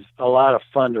chapter was a lot of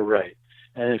fun to write.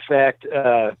 And in fact,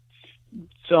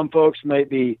 some folks might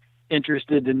be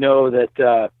interested to know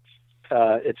that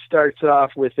it starts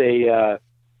off with a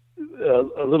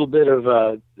little bit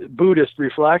of Buddhist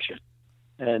reflection.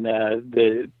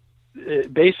 And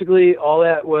basically all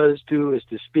that is to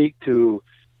speak to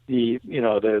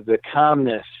the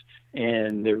calmness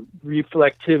and the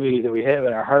reflectivity that we have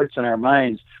in our hearts and our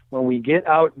minds when we get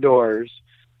outdoors.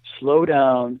 Slow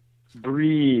down,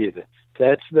 breathe.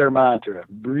 That's their mantra.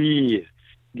 Breathe,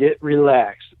 get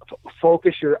relaxed,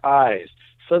 focus your eyes.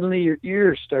 Suddenly your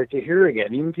ears start to hear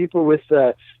again. Even people with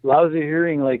lousy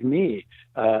hearing like me.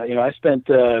 I spent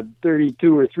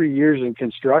 32 or 3 years in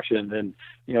construction, and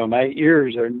my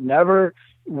ears never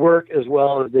work as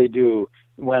well as they do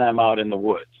when I'm out in the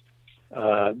woods.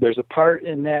 There's a part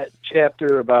in that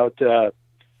chapter about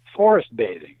forest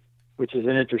bathing, which is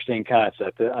an interesting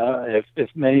concept. If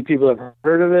many people have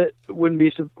heard of it, I wouldn't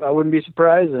be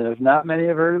surprised, and if not many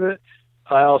have heard of it,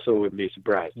 I also wouldn't be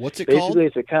surprised. What's it called? Basically,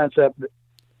 it's a concept.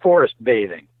 Forest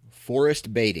bathing.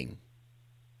 Forest bathing.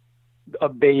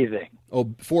 Bathing.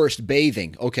 Oh, forest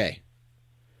bathing. Okay.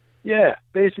 Yeah.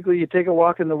 Basically, you take a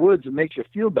walk in the woods. It makes you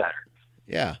feel better.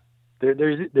 Yeah.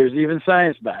 There's even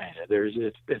science behind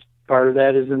it. It's part of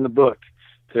that is in the book.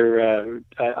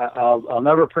 I'll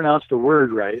never pronounce the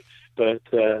word right, but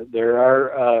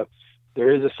there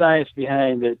is a science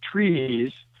behind that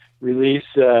trees release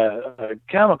a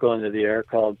chemical into the air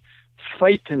called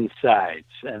phytoncides,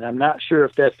 and I'm not sure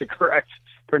if that's the correct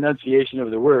pronunciation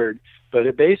of the word, but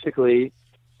it's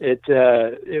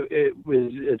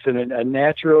a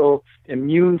natural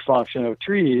immune function of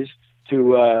trees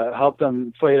to help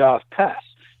them fight off pests,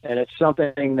 and it's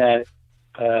something that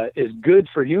is good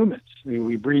for humans. I mean,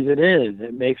 we breathe it in.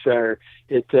 It makes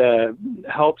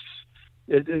helps.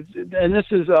 And this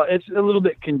is it's a little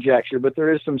bit conjecture, but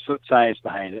there is some science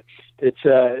behind it. It's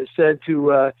said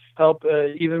to help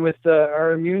even with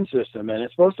our immune system, and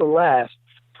it's supposed to last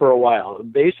for a while.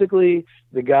 Basically,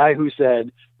 the guy who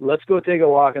said, "Let's go take a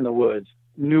walk in the woods,"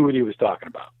 knew what he was talking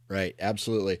about. Right,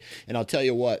 absolutely. And I'll tell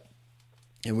you what.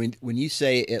 And when you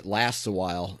say it lasts a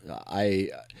while,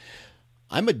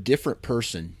 I'm a different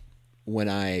person when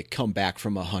I come back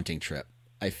from a hunting trip.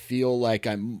 I feel like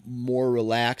I'm more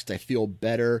relaxed. I feel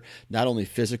better, not only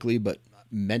physically, but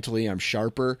mentally I'm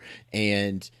sharper.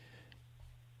 And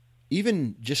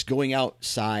even just going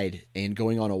outside and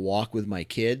going on a walk with my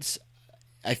kids,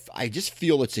 I just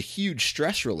feel it's a huge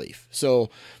stress relief.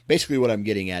 So basically what I'm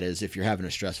getting at is if you're having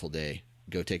a stressful day,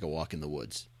 go take a walk in the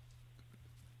woods.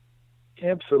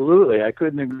 Absolutely. I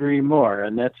couldn't agree more.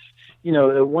 And that's,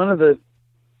 one of the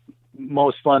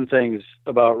most fun things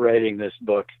about writing this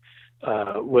book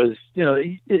was,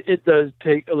 it does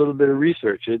take a little bit of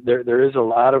research. There is a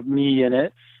lot of me in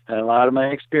it, and a lot of my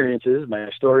experiences. My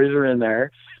stories are in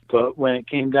there. But when it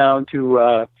came down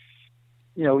to,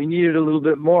 we needed a little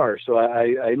bit more. So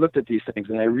I looked at these things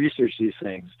and I researched these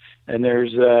things. And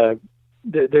there's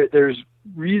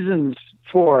reasons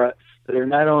for it that are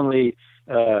not only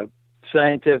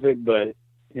scientific, but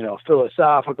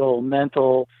philosophical,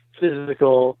 mental,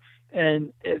 physical.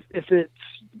 And if it's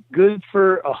good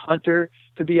for a hunter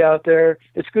to be out there,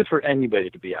 it's good for anybody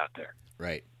to be out there.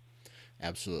 Right.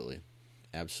 Absolutely.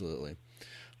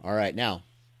 All right. Now,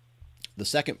 the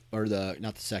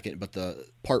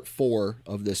part 4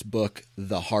 of this book,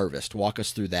 The Harvest. Walk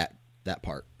us through that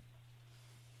part.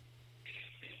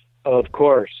 Of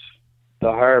course,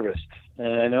 The Harvest.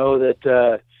 And I know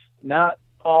that not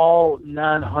all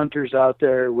non-hunters out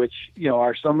there, which,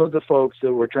 are some of the folks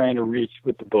that we're trying to reach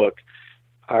with the book,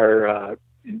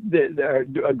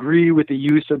 agree with the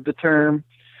use of the term,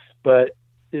 but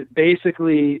it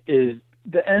basically is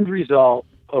the end result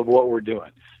of what we're doing.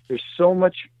 There's so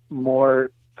much more.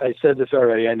 I said this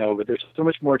already, I know, but there's so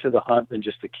much more to the hunt than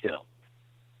just the kill.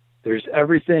 There's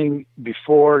everything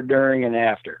before, during, and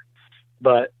after.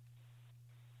 But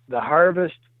the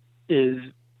harvest is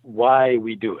why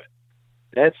we do it.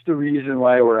 That's the reason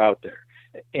why we're out there.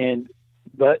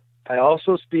 But I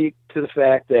also speak to the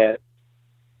fact that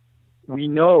we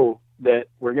know that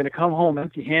we're going to come home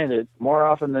empty-handed more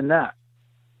often than not.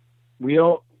 We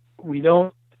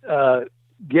don't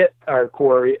get our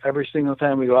quarry every single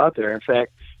time we go out there. In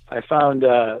fact, I found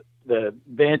the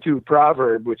Bantu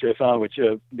proverb, which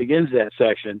begins that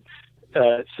section,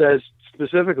 says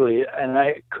specifically, and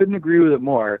I couldn't agree with it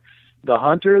more, the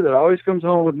hunter that always comes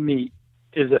home with meat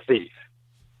is a thief.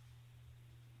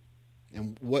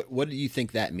 And what do you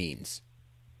think that means?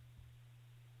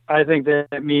 I think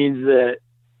that means that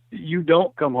you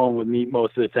don't come home with meat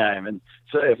most of the time. And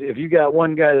so if you got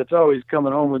one guy that's always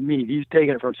coming home with meat, he's taking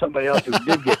it from somebody else who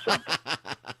did get something.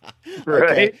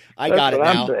 Right? Okay. I got it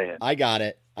now. I got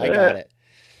it.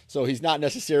 So he's not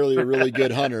necessarily a really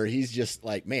good hunter. He's just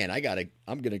like, man, I'm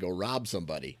going to go rob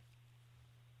somebody.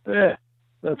 Yeah,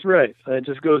 that's right. It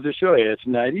just goes to show you it's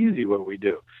not easy what we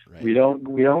do. Right. We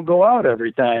don't go out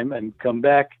every time and come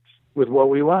back with what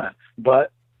we want,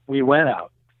 but we went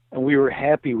out and we were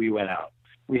happy we went out.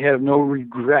 We have no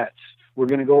regrets. We're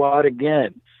going to go out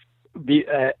again.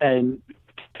 And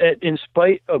in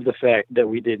spite of the fact that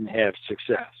we didn't have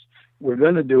success, we're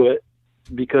going to do it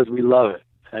because we love it.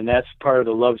 And that's part of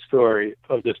the love story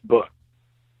of this book.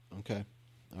 Okay.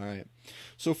 All right.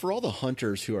 So for all the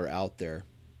hunters who are out there,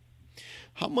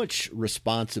 how much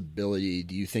responsibility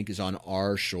do you think is on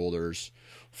our shoulders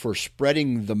for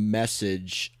spreading the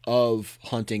message of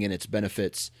hunting and its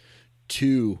benefits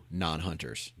to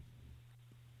non-hunters?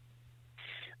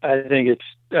 I think it's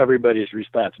everybody's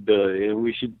responsibility, and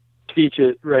we should teach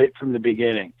it right from the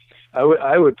beginning.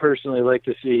 I would personally like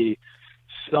to see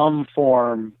some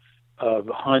form of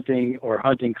hunting or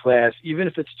hunting class, even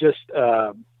if it's just,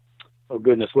 oh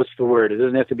goodness, what's the word? It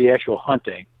doesn't have to be actual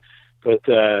hunting, but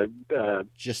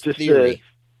just theory.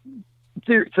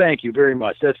 Thank you very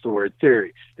much. That's the word,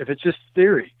 theory. If it's just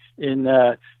theory in,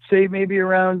 say, maybe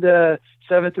around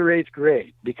 7th or 8th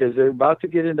grade, because they're about to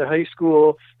get into high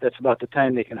school. That's about the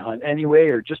time they can hunt anyway,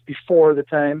 or just before the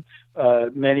time.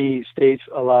 Many states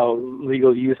allow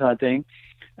legal youth hunting,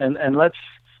 and let's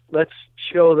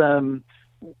show them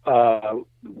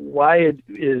why it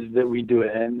is that we do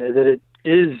it, and that it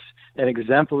is an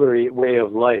exemplary way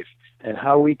of life, and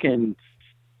how we can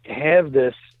have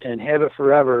this and have it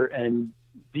forever and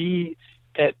be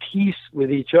at peace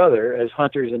with each other as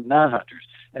hunters and non-hunters.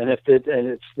 And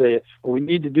what we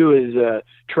need to do is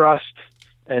trust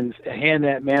and hand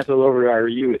that mantle over to our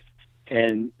youth,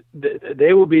 and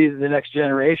they will be the next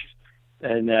generation.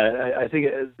 And I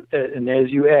think, and as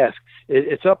you ask,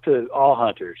 it's up to all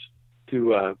hunters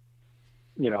to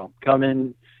come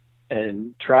in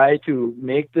and try to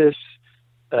make this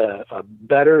a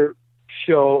better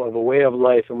show of a way of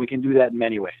life, and we can do that in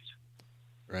many ways.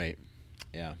 Right.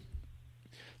 Yeah.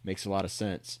 Makes a lot of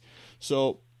sense.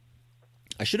 So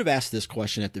I should have asked this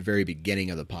question at the very beginning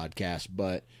of the podcast,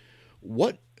 but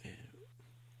what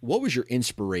was your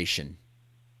inspiration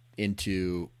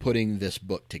into putting this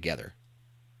book together?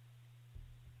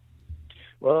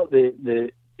 Well,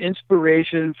 the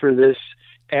inspiration for this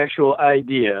actual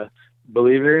idea,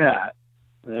 believe it or not,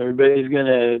 everybody's going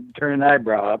to turn an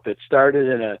eyebrow up. It started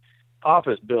in an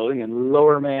office building in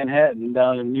Lower Manhattan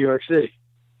down in New York City.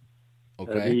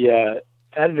 Okay. The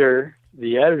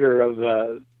editor of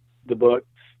the book,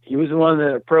 he was the one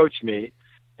that approached me,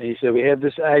 and he said, "We have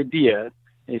this idea."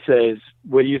 And he says,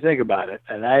 "What do you think about it?"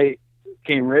 And I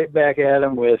came right back at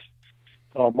him with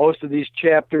most of these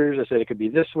chapters. I said, it could be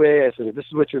this way. I said, if this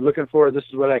is what you're looking for, this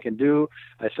is what I can do.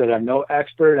 I said, I'm no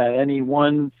expert at any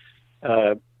one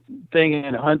thing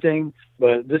in hunting,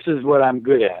 but this is what I'm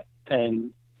good at.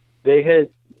 And they had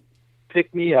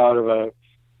picked me out of a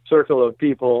circle of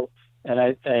people,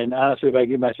 and honestly, if I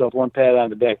give myself one pat on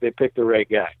the back, they picked the right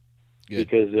guy. Good.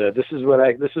 Because this is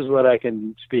what I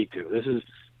can speak to.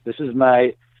 This is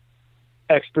my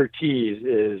expertise,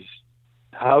 is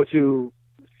how to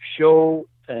show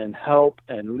and help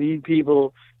and lead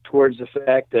people towards the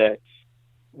fact that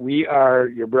we are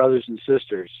your brothers and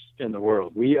sisters in the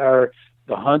world. We are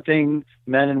the hunting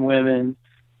men and women,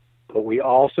 but we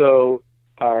also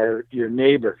are your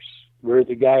neighbors. We're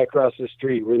the guy across the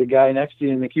street. We're the guy next to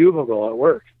you in the cubicle at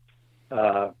work.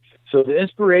 So the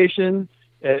inspiration,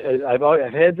 I've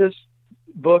had this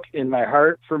book in my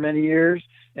heart for many years,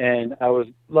 and I was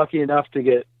lucky enough to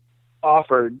get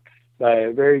offered by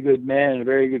a very good man and a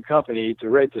very good company to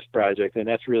write this project, and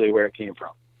that's really where it came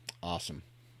from. Awesome.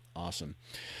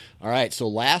 All right. So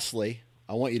lastly,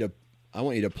 I want you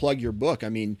to plug your book. I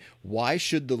mean, why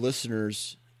should the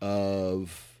listeners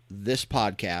of this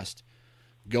podcast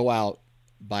go out,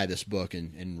 buy this book,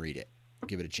 and read it?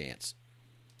 Give it a chance.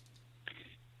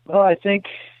 Well, I think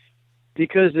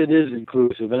because it is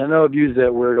inclusive, and I know I've used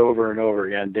that word over and over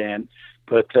again, Dan,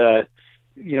 but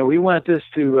we want this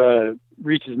to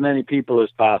reach as many people as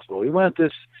possible. We want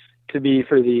this to be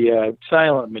for the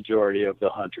silent majority of the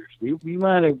hunters. We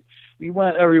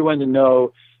want everyone to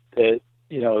know that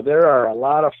there are a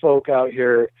lot of folk out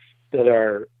here that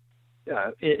are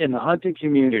in the hunting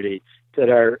community that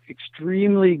are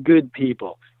extremely good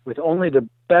people with only the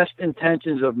best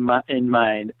intentions in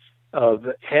mind of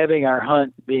having our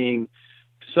hunt being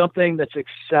something that's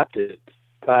accepted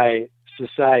by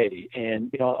society.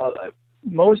 And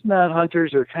most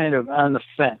non-hunters are kind of on the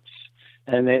fence,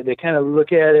 and they kind of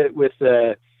look at it with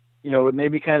with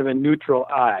maybe kind of a neutral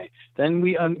eye. Then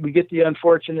we get the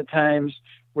unfortunate times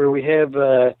where we have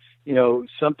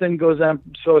something goes on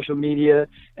social media,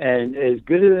 and as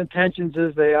good of intentions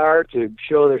as they are to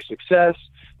show their success,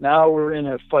 now we're in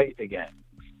a fight again.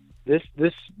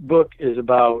 This book is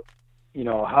about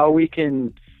how we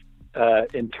can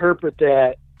interpret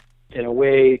that in a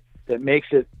way that makes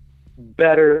it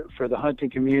better for the hunting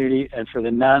community and for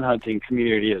the non-hunting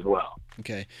community as well.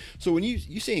 Okay. So when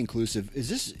you say inclusive, is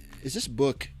this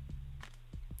book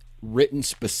written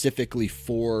specifically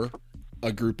for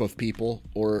a group of people,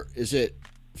 or is it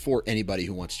for anybody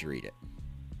who wants to read it?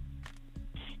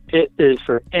 It is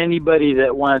for anybody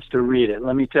that wants to read it,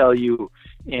 let me tell you.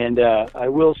 And I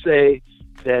will say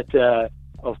that,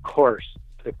 of course,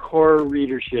 the core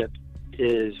readership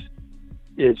is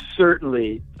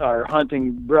certainly our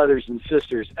hunting brothers and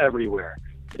sisters everywhere.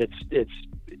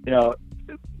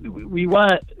 We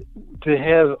want to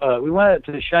have we want it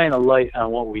to shine a light on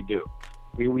what we do.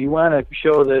 We want to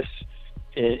show this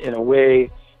in a way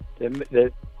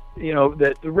that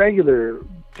the regular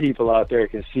people out there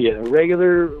can see it,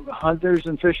 regular hunters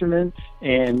and fishermen,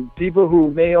 and people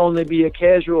who may only be a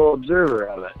casual observer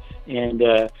of it, and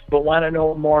but want to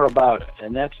know more about it.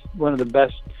 And that's one of the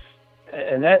best,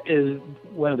 and that is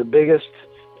one of the biggest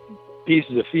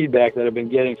pieces of feedback that I've been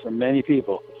getting from many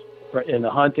people in the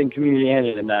hunting community and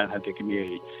in the non-hunting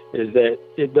community, is that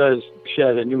it does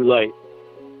shed a new light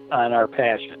on our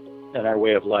passion and our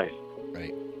way of life.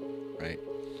 Right.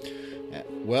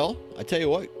 Well, I tell you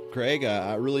what, Craig,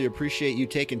 I really appreciate you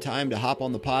taking time to hop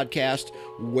on the podcast.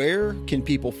 Where can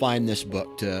people find this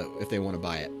book if they want to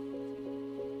buy it?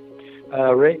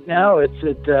 Right now, it's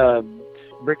at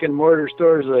brick and mortar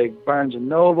stores like Barnes and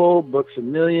Noble, Books A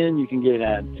Million. You can get it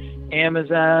on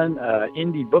Amazon,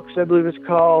 Indie Books, I believe it's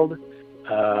called.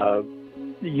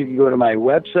 You can go to my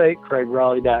website,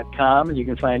 craigraleigh.com, and you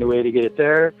can find a way to get it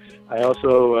there. I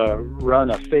also run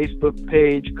a Facebook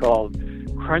page called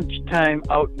Crunch Time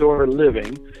Outdoor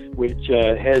Living, which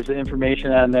has the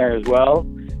information on there as well.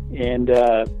 And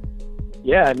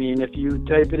if you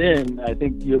type it in, I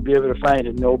think you'll be able to find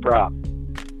it, no problem.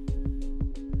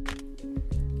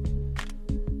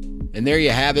 And there you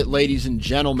have it, ladies and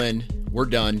gentlemen. We're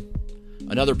done.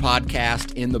 Another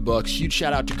podcast in the books. Huge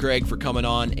shout out to Craig for coming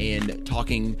on and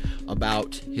talking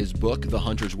about his book, The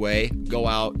Hunter's Way. Go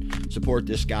out, support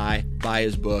this guy, buy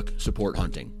his book, support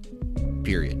hunting.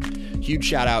 Period. Huge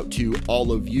shout out to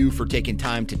all of you for taking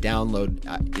time to download.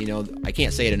 I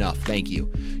can't say it enough. Thank you.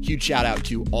 Huge shout out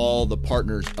to all the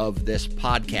partners of this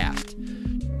podcast.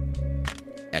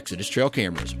 Exodus Trail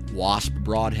Cameras, Wasp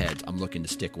Broadheads. I'm looking to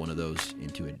stick one of those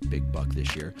into a big buck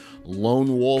this year.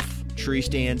 Lone Wolf Tree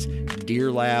Stands,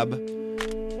 Deer Lab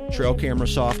Trail Camera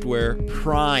Software,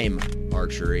 Prime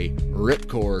Archery,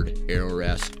 Ripcord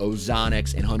AROS,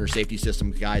 Ozonics, and Hunter Safety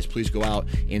Systems. Guys, please go out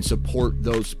and support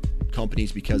those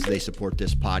companies because they support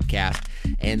this podcast.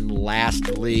 And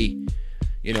lastly,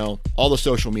 all the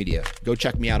social media. Go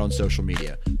check me out on social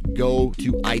media. Go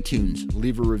to iTunes,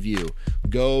 leave a review.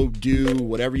 Go do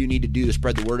whatever you need to do to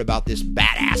spread the word about this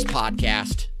badass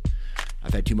podcast.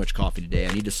 I've had too much coffee today.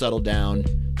 I need to settle down.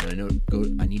 And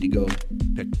I need to go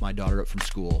pick my daughter up from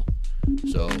school.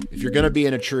 So if you're going to be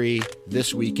in a tree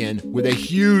this weekend with a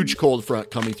huge cold front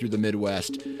coming through the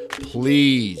Midwest,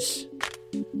 please,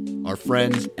 our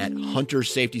friends at Hunter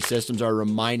Safety Systems are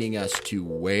reminding us to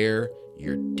wear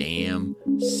your damn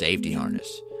safety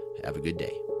harness. Have a good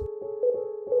day.